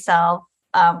challenge myself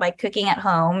by cooking at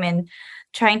home and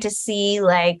trying to see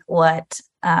like what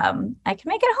I can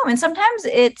make at home. And sometimes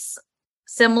it's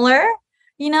similar,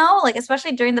 like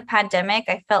especially during the pandemic,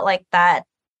 I felt like that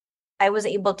I was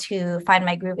able to find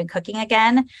my groove in cooking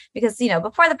again because,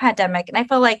 before the pandemic, and I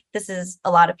feel like this is a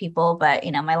lot of people, but,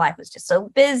 my life was just so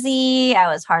busy.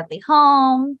 I was hardly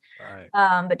home. Right.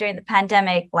 But during the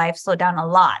pandemic, life slowed down a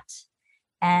lot.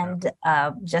 And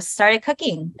just started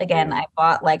cooking again. I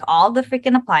bought like all the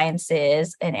freaking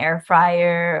appliances, an air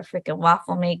fryer, a freaking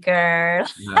waffle maker,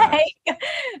 like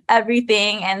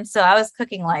everything. And so I was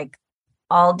cooking like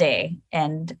all day.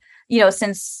 And,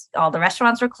 since all the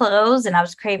restaurants were closed and I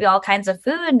was craving all kinds of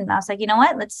food, and I was like, you know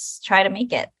what, let's try to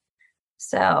make it.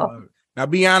 So now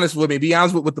be honest with me. Be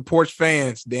honest with the porch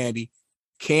fans, Dandy.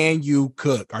 Can you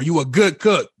cook? Are you a good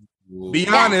cook? Be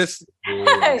honest.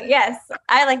 Yes,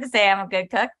 I like to say I'm a good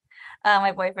cook.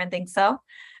 My boyfriend thinks so.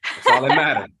 That's all that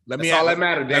matters. Let me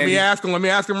ask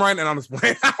him right now. I'm just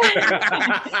playing.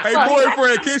 Hey,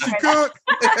 boyfriend, can she cook?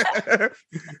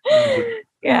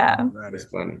 Yeah, that is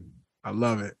funny. I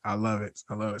love it.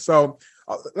 So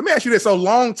let me ask you this. So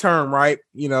long term, right?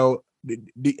 Do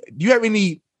you have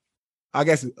any, I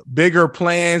guess, bigger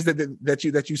plans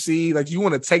that you see? Like, you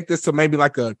want to take this to maybe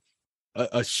like a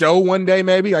show one day,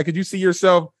 maybe? Like, could you see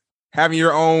yourself having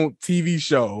your own TV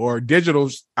show or digital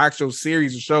actual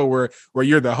series or show where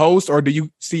you're the host, or do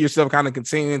you see yourself kind of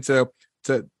continuing to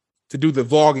do the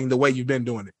vlogging the way you've been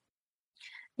doing it?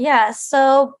 Yeah.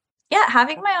 So yeah,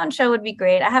 having my own show would be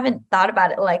great. I haven't thought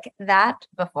about it like that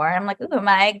before. I'm like, ooh, am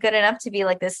I good enough to be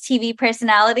like this TV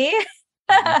personality?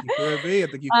 I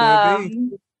think you could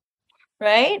be.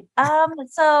 Right.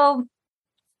 So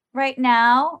right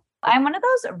now, I'm one of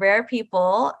those rare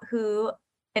people who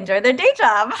enjoy their day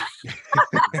job.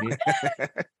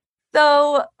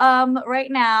 So right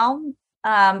now,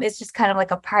 it's just kind of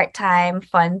like a part-time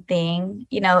fun thing.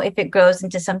 If it grows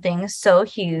into something so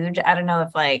huge, I don't know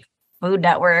if like Food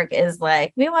Network is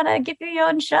like, we want to give you your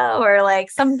own show or like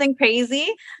something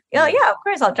crazy. Yeah, of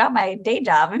course, I'll drop my day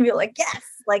job and be like, yes,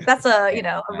 like that's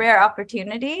a rare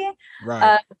opportunity.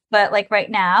 Right. But like right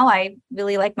now, I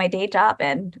really like my day job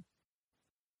and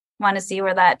want to see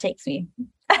where that takes me.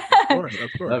 Of course.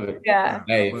 Love it. Yeah.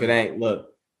 Hey, if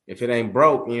it ain't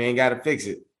broke, you ain't got to fix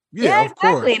it. Yeah,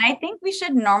 exactly. And I think we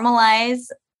should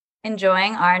normalize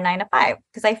enjoying our 9 to 5,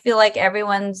 because I feel like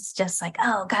everyone's just like,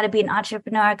 oh, gotta be an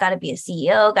entrepreneur, gotta be a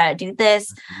CEO, gotta do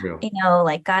this,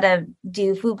 like gotta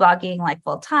do food blogging like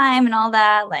full time and all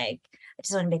that. Like, I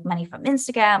just want to make money from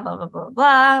Instagram, blah, blah, blah,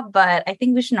 blah. But I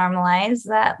think we should normalize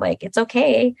that, like, it's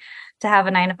okay to have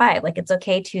a 9 to 5. Like, it's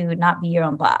okay to not be your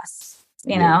own boss,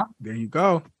 you know? There you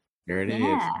go. There it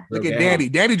is. Look at Danny.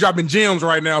 Danny dropping gems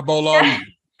right now, Bolo.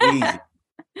 Easy.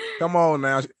 Come on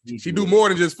now. She do more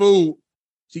than just food.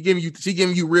 She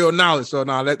giving you real knowledge. So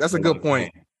no, that's a good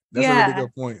point. That's a really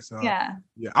good point. So yeah.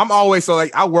 I'm always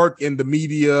I work in the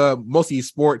media, mostly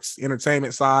sports,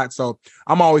 entertainment side. So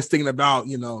I'm always thinking about,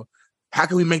 how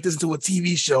can we make this into a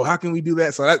TV show? How can we do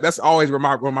that? So that's always where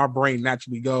my brain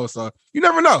naturally goes. So you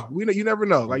never know. You never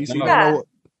know. Like you see, you don't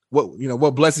know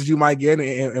what blessings you might get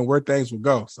and where things will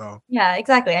go. So yeah,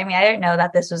 exactly. I mean, I didn't know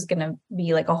that this was gonna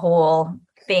be like a whole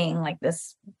thing, like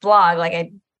this blog. Like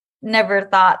I never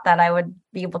thought that I would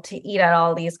be able to eat at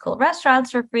all these cool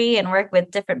restaurants for free and work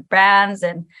with different brands.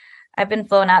 And I've been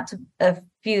flown out to a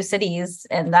few cities,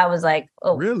 and that was like,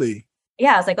 oh, really?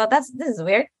 Yeah, I was like, oh, this is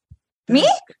weird. Me?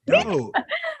 No,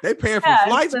 they paying for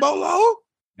flights, Bolo.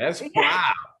 That's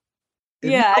wow.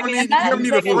 If you ever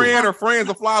need a friend or friends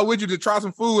to fly with you to try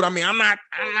some food, I mean, I'm not,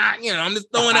 I'm just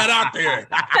throwing that out there.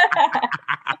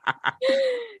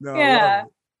 No, yeah.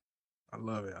 I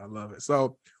love it.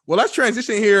 So, well, let's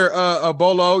transition here,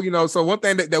 Bolo. So one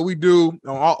thing that we do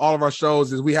on all of our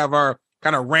shows is we have our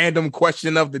kind of random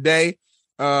question of the day.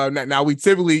 Now we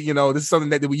typically, this is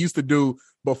something that we used to do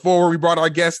before we brought our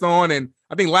guest on. And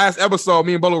I think last episode,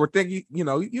 me and Bolo were thinking, you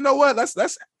know what,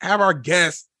 let's have our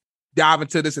guest dive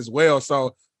into this as well.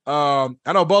 So I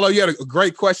know, Bolo, you had a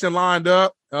great question lined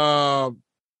up. You want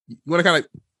to kind of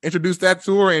introduce that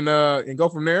to her and go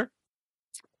from there?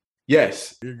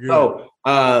 Yes. So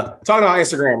talking about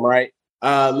Instagram, right?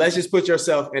 Let's just put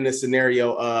yourself in the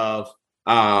scenario of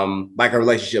like a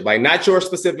relationship, like not yours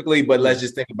specifically, but let's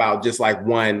just think about just like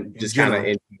one, just kind of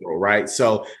in general, right?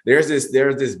 So there's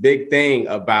this big thing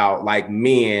about like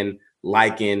men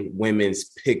liking women's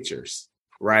pictures,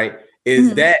 right?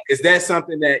 Is that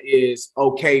something that is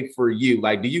okay for you?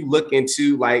 Like, do you look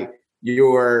into like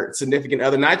your significant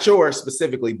other, not yours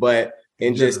specifically, but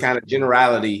in just kind of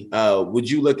generality, would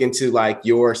you look into like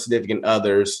your significant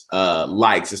other's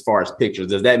likes as far as pictures?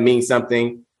 Does that mean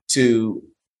something to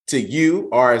you,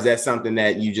 or is that something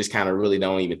that you just kind of really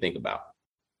don't even think about?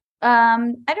 I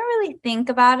don't really think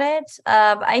about it.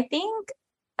 I think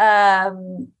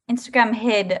Instagram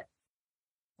hid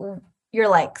your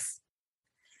likes.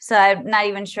 So I'm not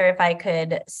even sure if I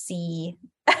could see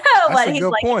what he's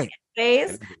like in his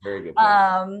face. That's a very good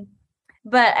point.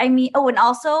 But I mean, and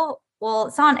also, well,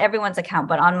 it's on everyone's account,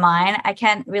 but on mine, I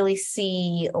can't really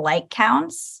see like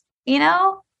counts,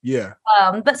 Yeah.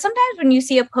 But sometimes when you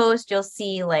see a post, you'll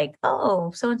see like,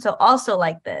 oh, so-and-so also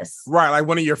like this. Right. Like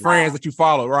one of your friends that you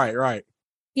follow. Right.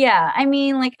 Yeah. I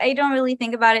mean, like, I don't really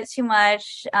think about it too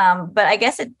much. But I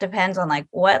guess it depends on like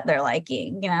what they're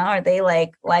liking, are they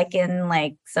like liking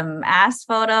like some ass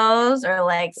photos or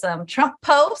like some Trump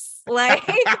posts? Like,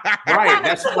 right.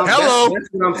 That's what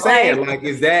I'm saying. Like,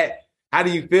 is that, how do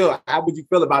you feel? How would you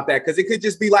feel about that? Because it could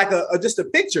just be like just a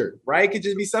picture, right? It could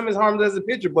just be something as harmless as a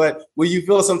picture. But will you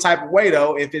feel some type of way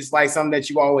though if it's like something that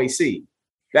you always see?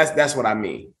 That's what I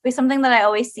mean. Wait, something that I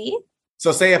always see?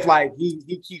 So say if like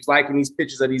he keeps liking these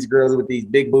pictures of these girls with these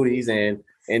big booties and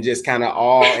just kind of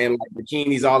all in like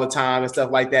bikinis all the time and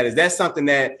stuff like that, is that something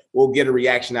that will get a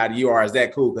reaction out of you, or is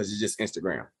that cool because it's just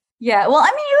Instagram? Yeah, well, I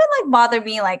mean, it would like bother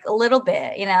me like a little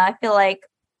bit. I feel like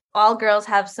all girls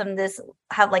have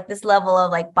like this level of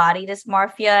like body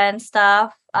dysmorphia and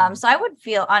stuff. So I would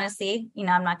feel, honestly,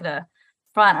 I'm not gonna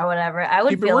front or whatever. I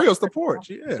would feel real support.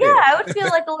 Yeah, I would feel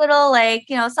like a little like,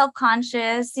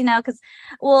 self-conscious, because,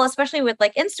 well, especially with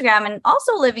like Instagram and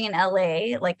also living in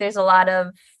LA, like there's a lot of,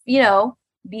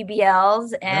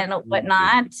 BBLs and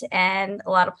whatnot, and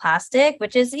a lot of plastic,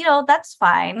 which is, that's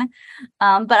fine.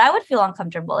 But I would feel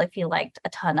uncomfortable if you liked a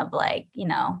ton of like,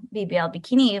 BBL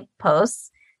bikini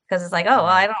posts. Because it's like, oh, well,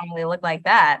 I don't really look like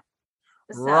that.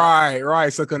 So,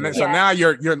 right. So now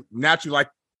you're naturally like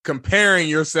comparing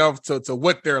yourself to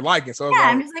what they're liking. So yeah,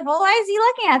 I'm just like, well, why is he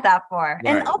looking at that for? Right,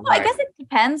 and also, I guess it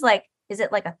depends. Like, is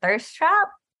it like a thirst trap?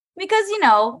 Because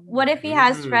what if he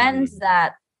has friends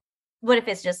that? What if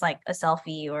it's just like a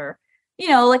selfie or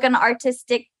like an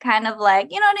artistic kind of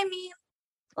like, you know what I mean?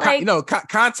 Like,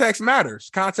 context matters.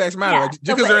 Context matters. Yeah, like, just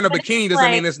because they're in a bikini doesn't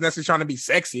mean it's necessarily trying to be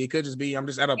sexy. It could just be I'm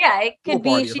just at a it could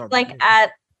be she's like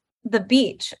at the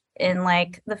beach in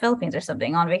like the Philippines or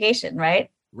something on vacation, right?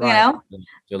 Right.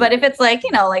 But if it's like,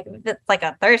 like if it's like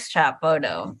a thirst trap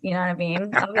photo, you know what I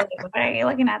mean? I'll be like, what are you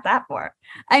looking at that for?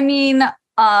 I mean,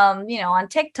 on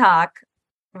TikTok,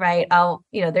 right?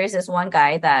 There's this one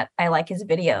guy that I like his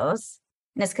videos,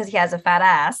 and it's because he has a fat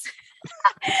ass.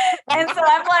 And so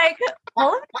I'm like,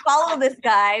 well, let me follow this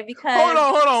guy because hold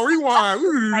on, rewind.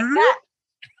 Like that.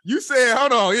 You said,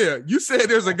 hold on, you said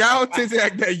there's a guy on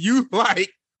TikTok that you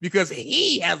like because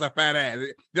he has a fat ass.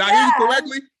 Did I hear you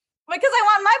correctly? Because I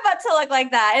want my butt to look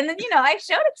like that. And then, I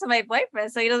showed it to my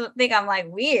boyfriend so he doesn't think I'm like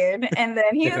weird. And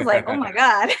then he was like, oh my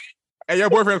God. And your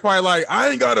boyfriend's probably like, I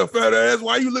ain't got a fat ass.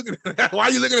 Why you looking at that? Why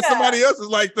you looking at somebody else's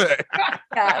like that?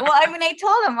 Yeah. Well, I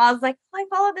told him, I was like, I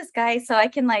follow this guy so I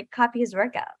can like copy his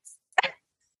workouts.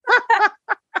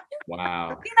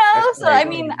 Wow. So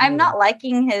I'm not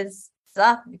liking his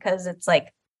stuff because it's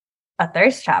like a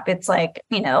thirst trap. It's like,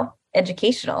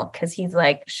 educational because he's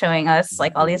like showing us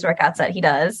like all these workouts that he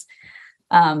does.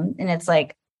 And it's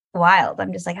like wild.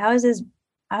 I'm just like, how is his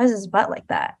butt like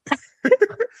that?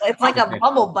 It's like a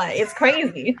bubble butt. It's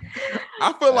crazy.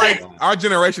 I feel like our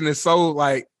generation is so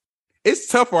like, it's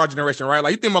tough for our generation, right?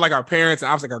 Like you think about like our parents and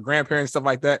obviously like our grandparents, stuff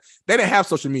like that. They didn't have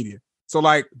social media. So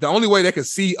like the only way they could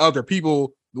see other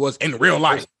people was in real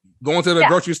life, going to the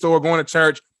grocery store, going to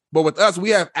church. But with us, we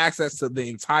have access to the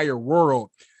entire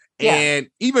world. And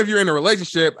even if you're in a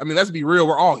relationship, let's be real,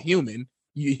 we're all human.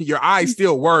 Your eyes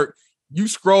still work. You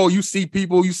scroll, you see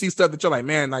people, you see stuff that you're like,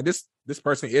 man, like this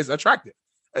person is attractive.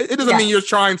 It doesn't mean you're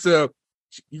going to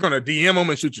DM them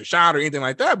and shoot your shot or anything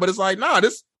like that. But it's like, nah,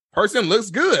 this person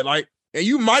looks good. Like, and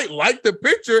you might like the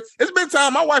picture. It's been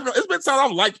time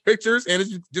I've liked pictures, and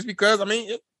it's just because,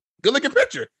 good looking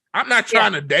picture. I'm not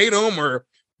trying to date them or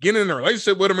get in a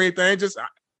relationship with them or anything. Just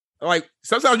like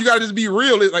sometimes you got to just be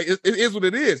real. It is what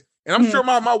it is. And I'm sure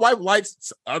my wife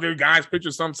likes other guys'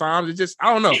 pictures sometimes. It's just,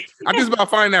 I don't know. I just about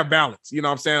finding that balance. You know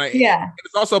what I'm saying? Like, and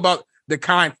it's also about the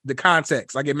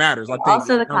context. Like it matters. I think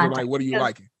also the context. Like, what are you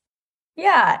liking?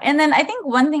 Yeah. And then I think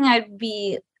one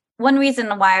reason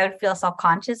why I would feel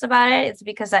self-conscious about it is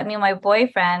because me and my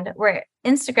boyfriend were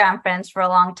Instagram friends for a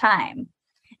long time.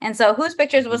 And so whose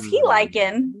pictures was he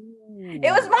liking?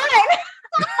 It was mine.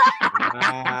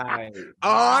 Right.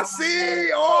 Oh,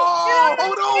 see. Oh,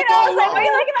 hold on. I was like, what are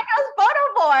you looking at his photo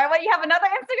for? What, you have another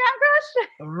Instagram crush?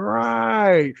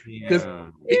 Right. Because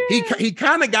he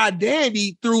kind of got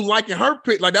dandy through liking her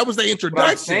pic. Like that was the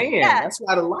introduction. That's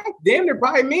why the like. Damn, it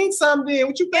probably means something.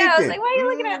 What you thinking? Yeah, I was like, why are you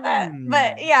looking at that?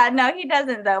 But yeah, no, he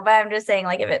doesn't though. But I'm just saying,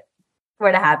 like, if it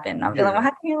were to happen, I'm feeling, well,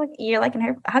 how come you're liking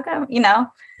her? How come,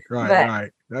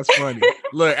 Right. That's funny.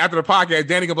 Look, after the podcast,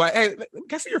 Danny gonna be like, hey, can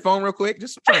I see your phone real quick?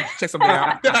 Just trying to check something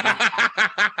out.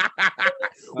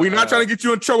 We're not trying to get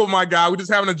you in trouble, my guy. We're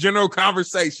just having a general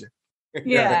conversation.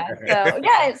 Yeah.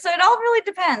 So it all really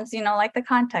depends, like the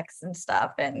context and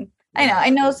stuff. And I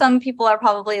know some people are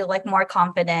probably like more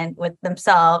confident with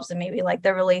themselves and maybe like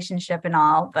their relationship and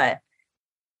all, but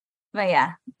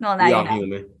yeah. Well, now we all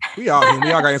human. We all human.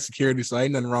 We all got insecurity, so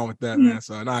ain't nothing wrong with that, man.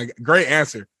 So great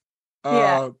answer.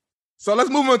 So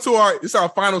let's move on to it's our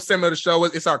final segment of the show.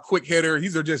 It's our quick hitter.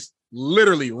 These are just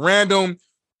literally random,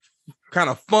 kind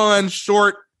of fun,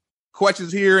 short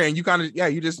questions here. And you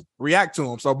you just react to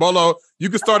them. So Bolo, you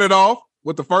can start it off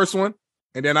with the first one.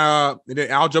 And then I'll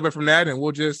jump in from that and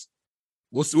we'll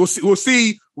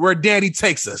see where Danny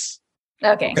takes us.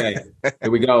 Okay.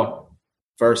 Here we go.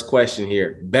 First question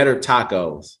here. Better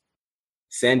tacos,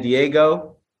 San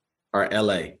Diego or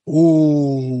LA?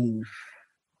 Ooh,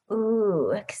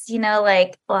 because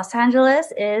like Los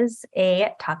Angeles is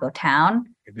a taco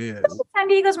town. It is. San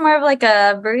Diego's more of like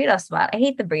a burrito spot. I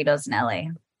hate the burritos in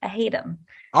LA. I hate them.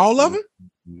 All of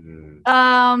them?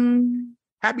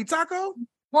 Happy Taco?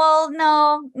 Well,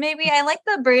 no. Maybe I like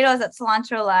the burritos at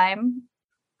Cilantro Lime.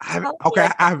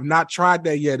 I have not tried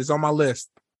that yet. It's on my list.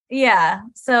 Yeah.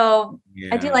 So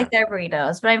I do like their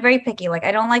burritos, but I'm very picky. Like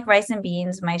I don't like rice and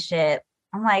beans, my shit.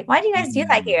 I'm like, why do you guys do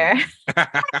that here?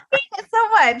 I hate it so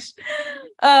much.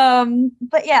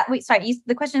 But yeah, wait, sorry.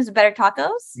 The question is better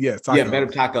tacos? Yes. Yeah, better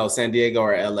tacos, San Diego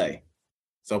or LA.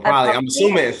 So probably I'm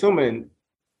assuming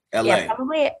LA. Yeah,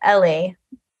 probably LA.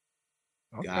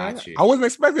 Okay. Gotcha. I wasn't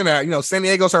expecting that. San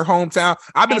Diego's her hometown.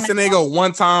 I've been to San Diego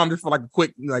one time just for like a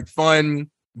quick, like fun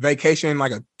vacation,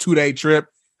 like a 2-day trip.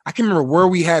 I can't remember where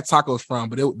we had tacos from,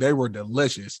 but they were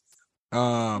delicious.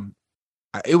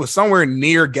 It was somewhere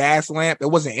near Gaslamp. It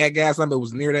wasn't at Gaslamp. It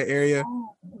was near that area.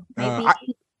 Oh,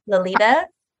 maybe Lolita?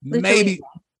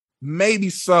 Maybe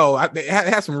so. It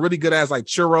had some really good ass like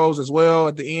churros as well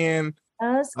at the end.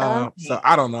 So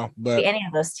I don't know, but any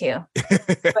of those two.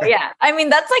 But yeah,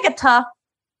 that's like a tough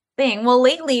thing. Well,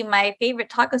 lately my favorite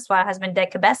taco spot has been De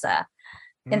Cabeza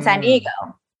in San Diego.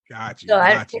 Got you. So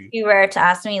Got if you. you were to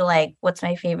ask me like what's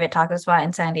my favorite taco spot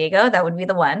in San Diego, that would be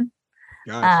the one.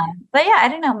 Got you. But yeah, I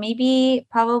don't know, maybe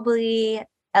probably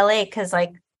LA because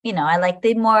like, I like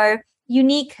the more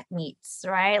unique meats,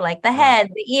 right? Like the head,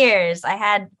 the ears. I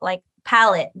had like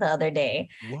palate the other day.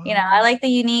 What? I like the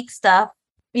unique stuff,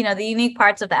 the unique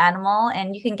parts of the animal,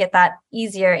 and you can get that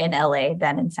easier in LA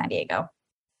than in San Diego.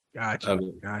 Got Love you.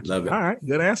 it. Got you. Love it. All right.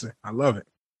 Good answer. I love it.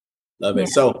 Love it. Yeah.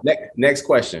 So next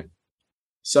question.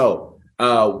 So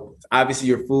obviously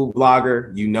you're a food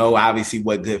blogger. You know obviously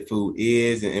what good food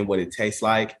is and what it tastes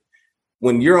like.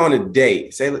 When you're on a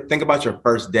date, think about your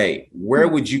first date. Where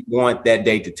would you want that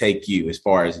date to take you as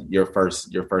far as your first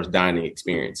dining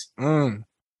experience?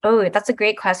 Oh, that's a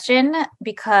great question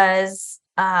because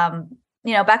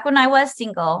back when I was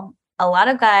single, a lot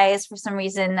of guys for some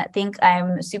reason think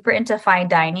I'm super into fine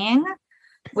dining,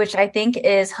 which I think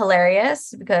is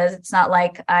hilarious because it's not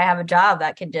like I have a job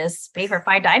that can just pay for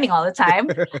fine dining all the time.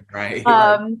 Right.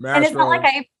 And it's not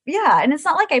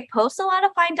like I post a lot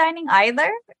of fine dining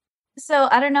either. So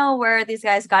I don't know where these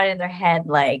guys got it in their head,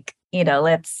 like,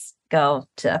 let's go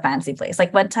to a fancy place.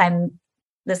 Like one time,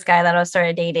 this guy that I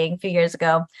started dating a few years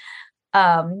ago,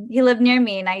 he lived near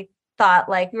me and I thought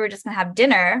like we were just gonna have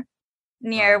dinner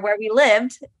near where we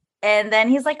lived. And then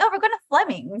he's like, oh, we're going to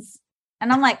Fleming's.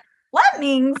 And I'm like,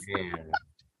 Fleming's?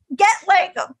 Get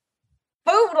like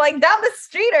food like down the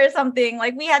street or something.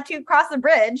 Like we had to cross the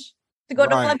bridge to go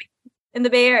to Fleming's in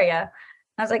the Bay Area.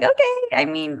 I was like, okay, I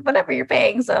mean, whatever you're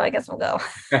paying, so I guess we'll go.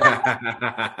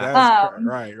 That's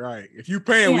right. If you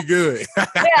paying, we good. Yeah,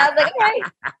 I was like,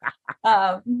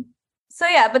 okay. So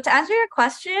yeah, but to answer your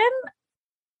question,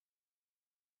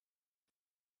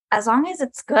 as long as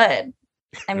it's good.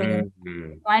 I mean,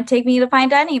 you want to take me to fine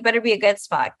dining, it better be a good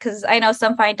spot because I know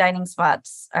some fine dining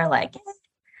spots are like,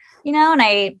 and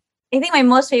I think my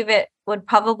most favorite would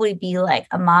probably be like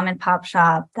a mom and pop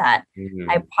shop that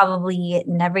I probably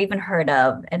never even heard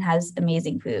of and has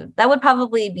amazing food. That would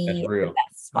probably be the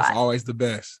best spot. That's always the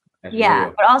best. That's yeah,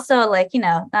 real. but also like,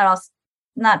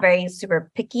 not very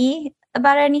super picky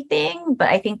about anything, but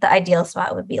I think the ideal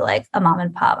spot would be like a mom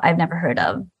and pop I've never heard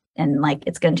of. And like,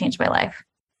 it's going to change my life.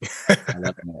 I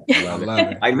love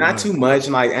it. Like not too much.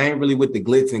 Like I ain't really with the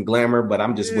glitz and glamour, but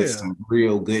I'm just with some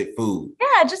real good food.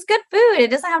 Yeah, just good food. It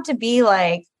doesn't have to be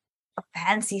like a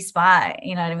fancy spot.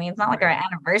 You know what I mean? It's not like our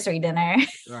anniversary dinner.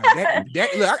 Look, I'm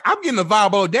getting the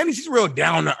vibe. Oh, Danny, she's real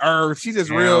down to earth. She's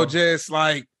just real, just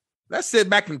like let's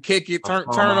sit back and kick it. Turn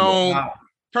on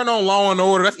Law and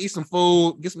Order. Let's eat some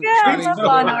food. Get some.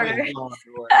 Law and Order.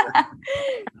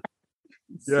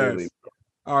 Yes.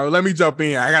 All right, let me jump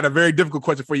in. I got a very difficult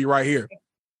question for you right here.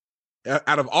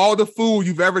 Out of all the food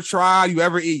you've ever tried, you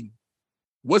ever eaten,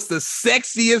 what's the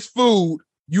sexiest food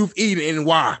you've eaten and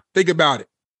why? Think about it.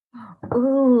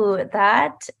 Ooh,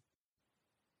 that's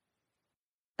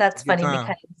funny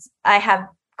because I have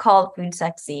called food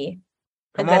sexy.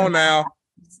 Come on now.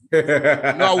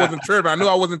 I knew I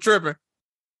wasn't tripping.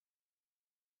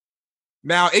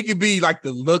 Now, it could be like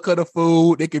the look of the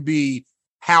food. It could be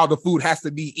how the food has to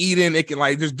be eaten. It can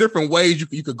there's different ways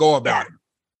you could go about it.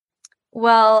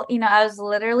 Well, I was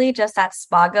literally just at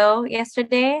Spago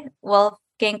yesterday,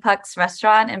 Wolfgang Puck's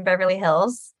restaurant in Beverly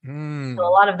Hills. So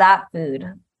a lot of that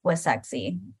food was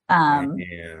sexy.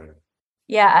 Yeah,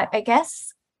 I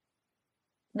guess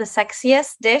the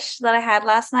sexiest dish that I had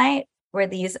last night were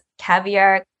these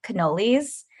caviar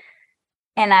cannolis.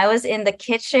 And I was in the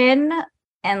kitchen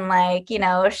and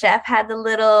chef had the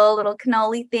little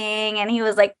cannoli thing and he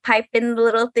was like piping the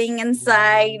little thing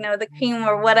inside, the cream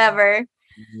or whatever.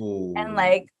 Ooh, and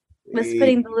was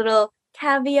putting the little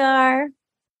caviar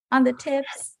on the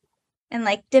tips and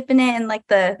dipping it in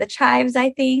the chives,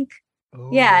 I think. Ooh.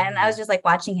 Yeah. And I was just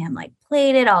watching him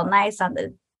plate it all nice on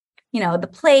the, the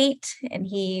plate. And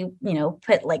he,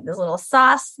 put this little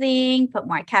sauce thing, put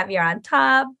more caviar on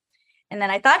top. And then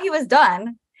I thought he was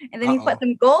done. And then he put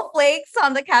some gold flakes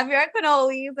on the caviar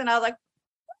cannolis. And I was like,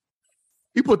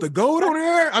 he put the gold on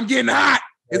there? I'm getting hot.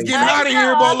 It's getting hot in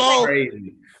here, Bolo.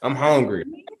 Crazy. I'm hungry.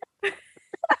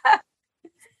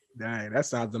 Dang, that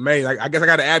sounds amazing. I guess I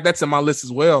got to add that to my list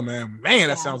as well, man. Man,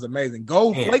 that sounds amazing.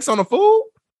 Gold flakes on the food?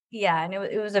 Yeah, and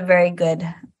it was a very good,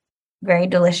 very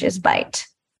delicious bite.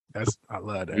 I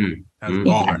love that. That's baller.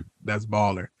 Yeah. That's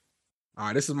baller. All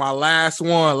right, this is my last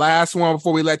one. Last one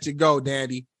before we let you go,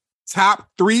 Dandy. Top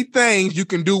 3 things you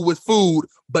can do with food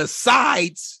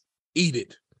besides eat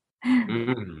it.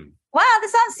 Wow,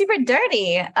 this sounds super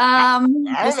dirty.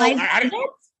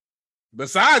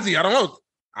 Besides it, I don't know.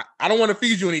 I don't want to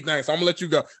feed you anything, so I'm gonna let you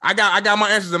go. I got my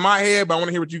answers in my head, but I want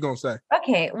to hear what you're gonna say.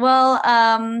 Okay, well,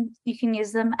 you can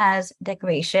use them as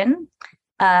decoration.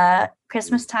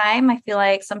 Christmas time, I feel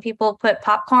like some people put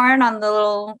popcorn on the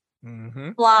little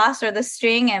floss or the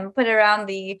string and put it around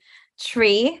the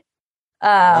tree.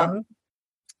 And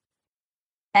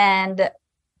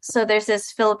so there's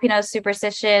this Filipino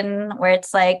superstition where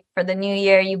it's like for the new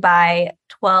year, you buy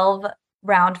 12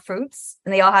 round fruits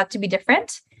and they all have to be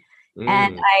different.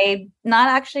 And I'm not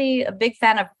actually a big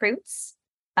fan of fruits.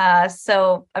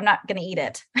 So I'm not going to eat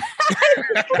it.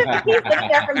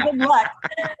 For good luck.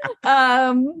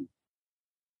 And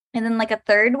then like a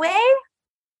third way.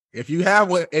 If you have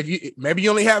one, maybe you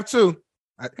only have two.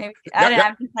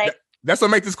 That's what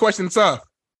makes this question tough.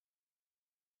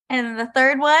 And then the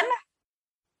third one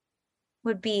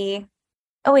would be,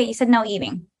 oh wait, you said no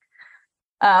eating.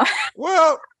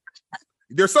 Well,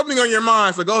 there's something on your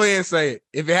mind, so go ahead and say it.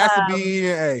 If it has to be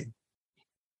eaten, hey.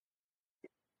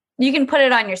 You can put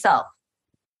it on yourself.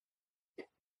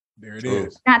 There it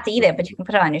is. Not to eat it, but you can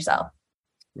put it on yourself.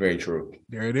 Very true.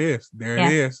 There it is. There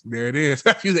it is.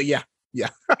 You said, yeah.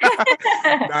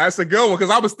 Nah, that's a good one because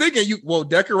I was thinking,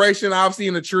 decoration obviously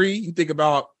in the tree. You think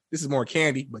about this is more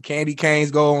candy, but candy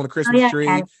canes go on the Christmas tree.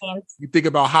 You think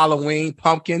about Halloween,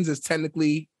 pumpkins is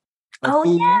technically.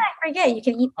 Food. Yeah, I forget. You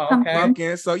can eat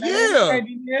pumpkin. So yeah.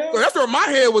 So that's where my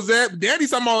head was at. Danny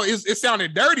somehow it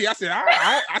sounded dirty. I said,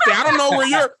 I don't know where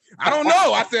you're. I don't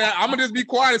know. I said, I'm gonna just be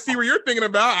quiet and see what you're thinking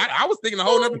about. I was thinking a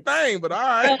whole other thing, but all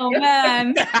right. Oh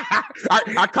man.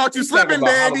 I caught you slipping,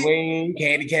 Danny. Halloween,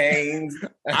 candy canes.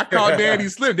 I caught Danny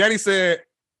slip. Danny said,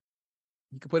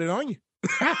 you can put it on you.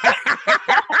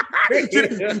 She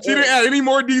didn't add any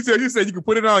more details. She said you can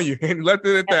put it on you and left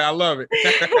it at that. I love it.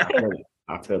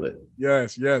 I feel it.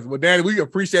 Yes. Well, Danny, we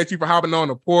appreciate you for hopping on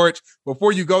the porch.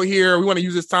 Before you go here, we want to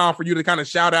use this time for you to kind of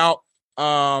shout out,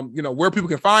 where people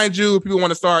can find you. If people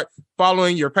want to start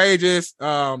following your pages,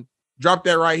 drop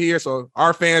that right here so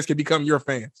our fans can become your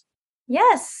fans.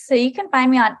 Yes. So you can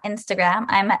find me on Instagram.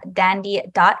 I'm at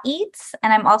dandy.eats.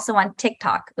 And I'm also on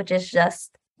TikTok, which is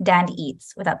just Dandy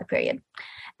Eats without the period.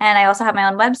 And I also have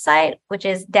my own website, which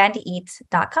is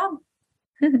dandyeats.com.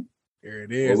 There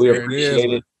it is. Well, we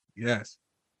appreciate it. Yes.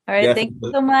 All right. Definitely. Thank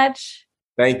you so much.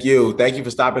 Thank you. Thank you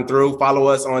for stopping through. Follow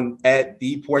us on at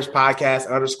the Porch Podcast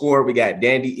 _. We got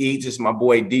Dandy Eats. It's my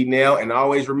boy D Nail. And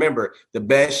always remember, the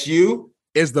best you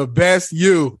is the best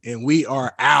you. And we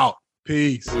are out.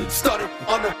 Peace. Started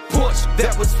on the porch,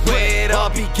 that was where it all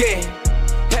began.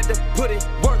 Had to put in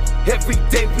work, every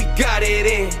day we got it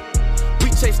in.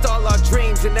 We chased all our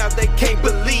dreams and now they can't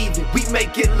believe it. We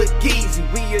make it look easy,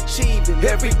 we achieving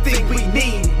everything we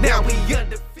need. Now we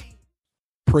undefeated.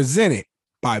 Presented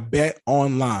by Bet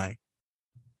Online.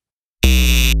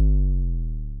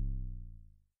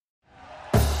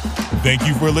 Thank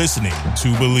you for listening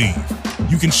to Believe.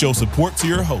 You can show support to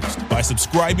your host by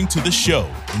subscribing to the show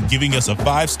and giving us a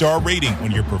 5-star rating on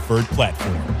your preferred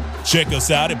platform. Check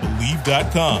us out at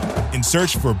Believe.com and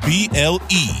search for BLEAV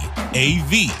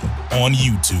on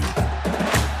YouTube.